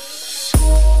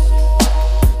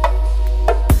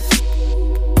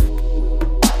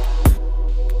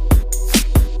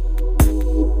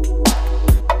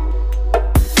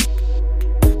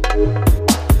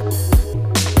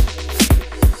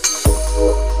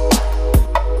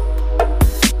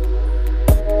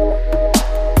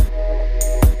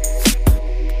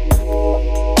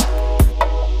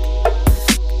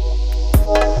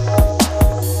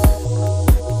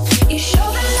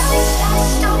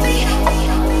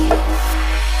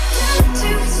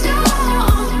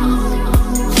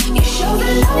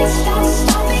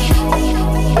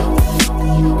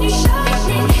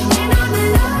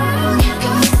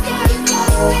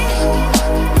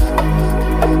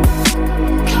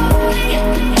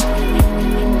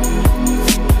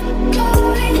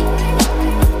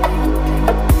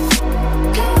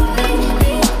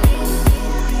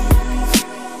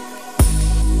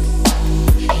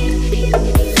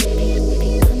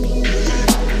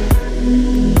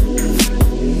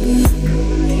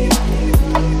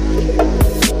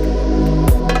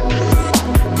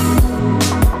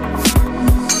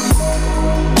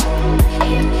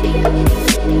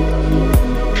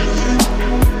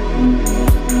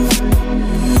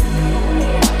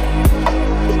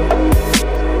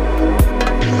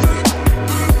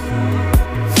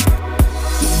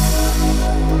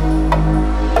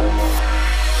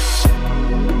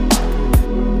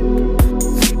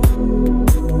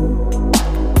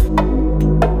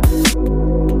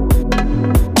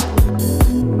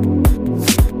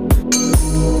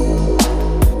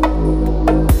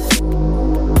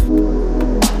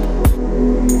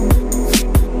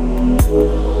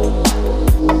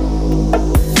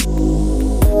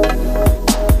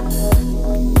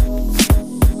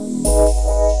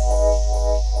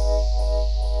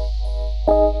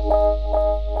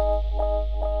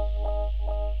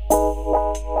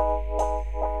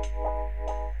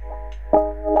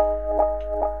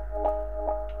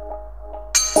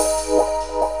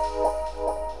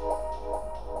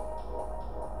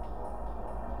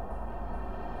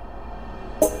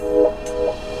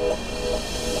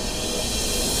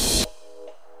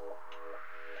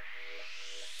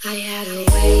 I had a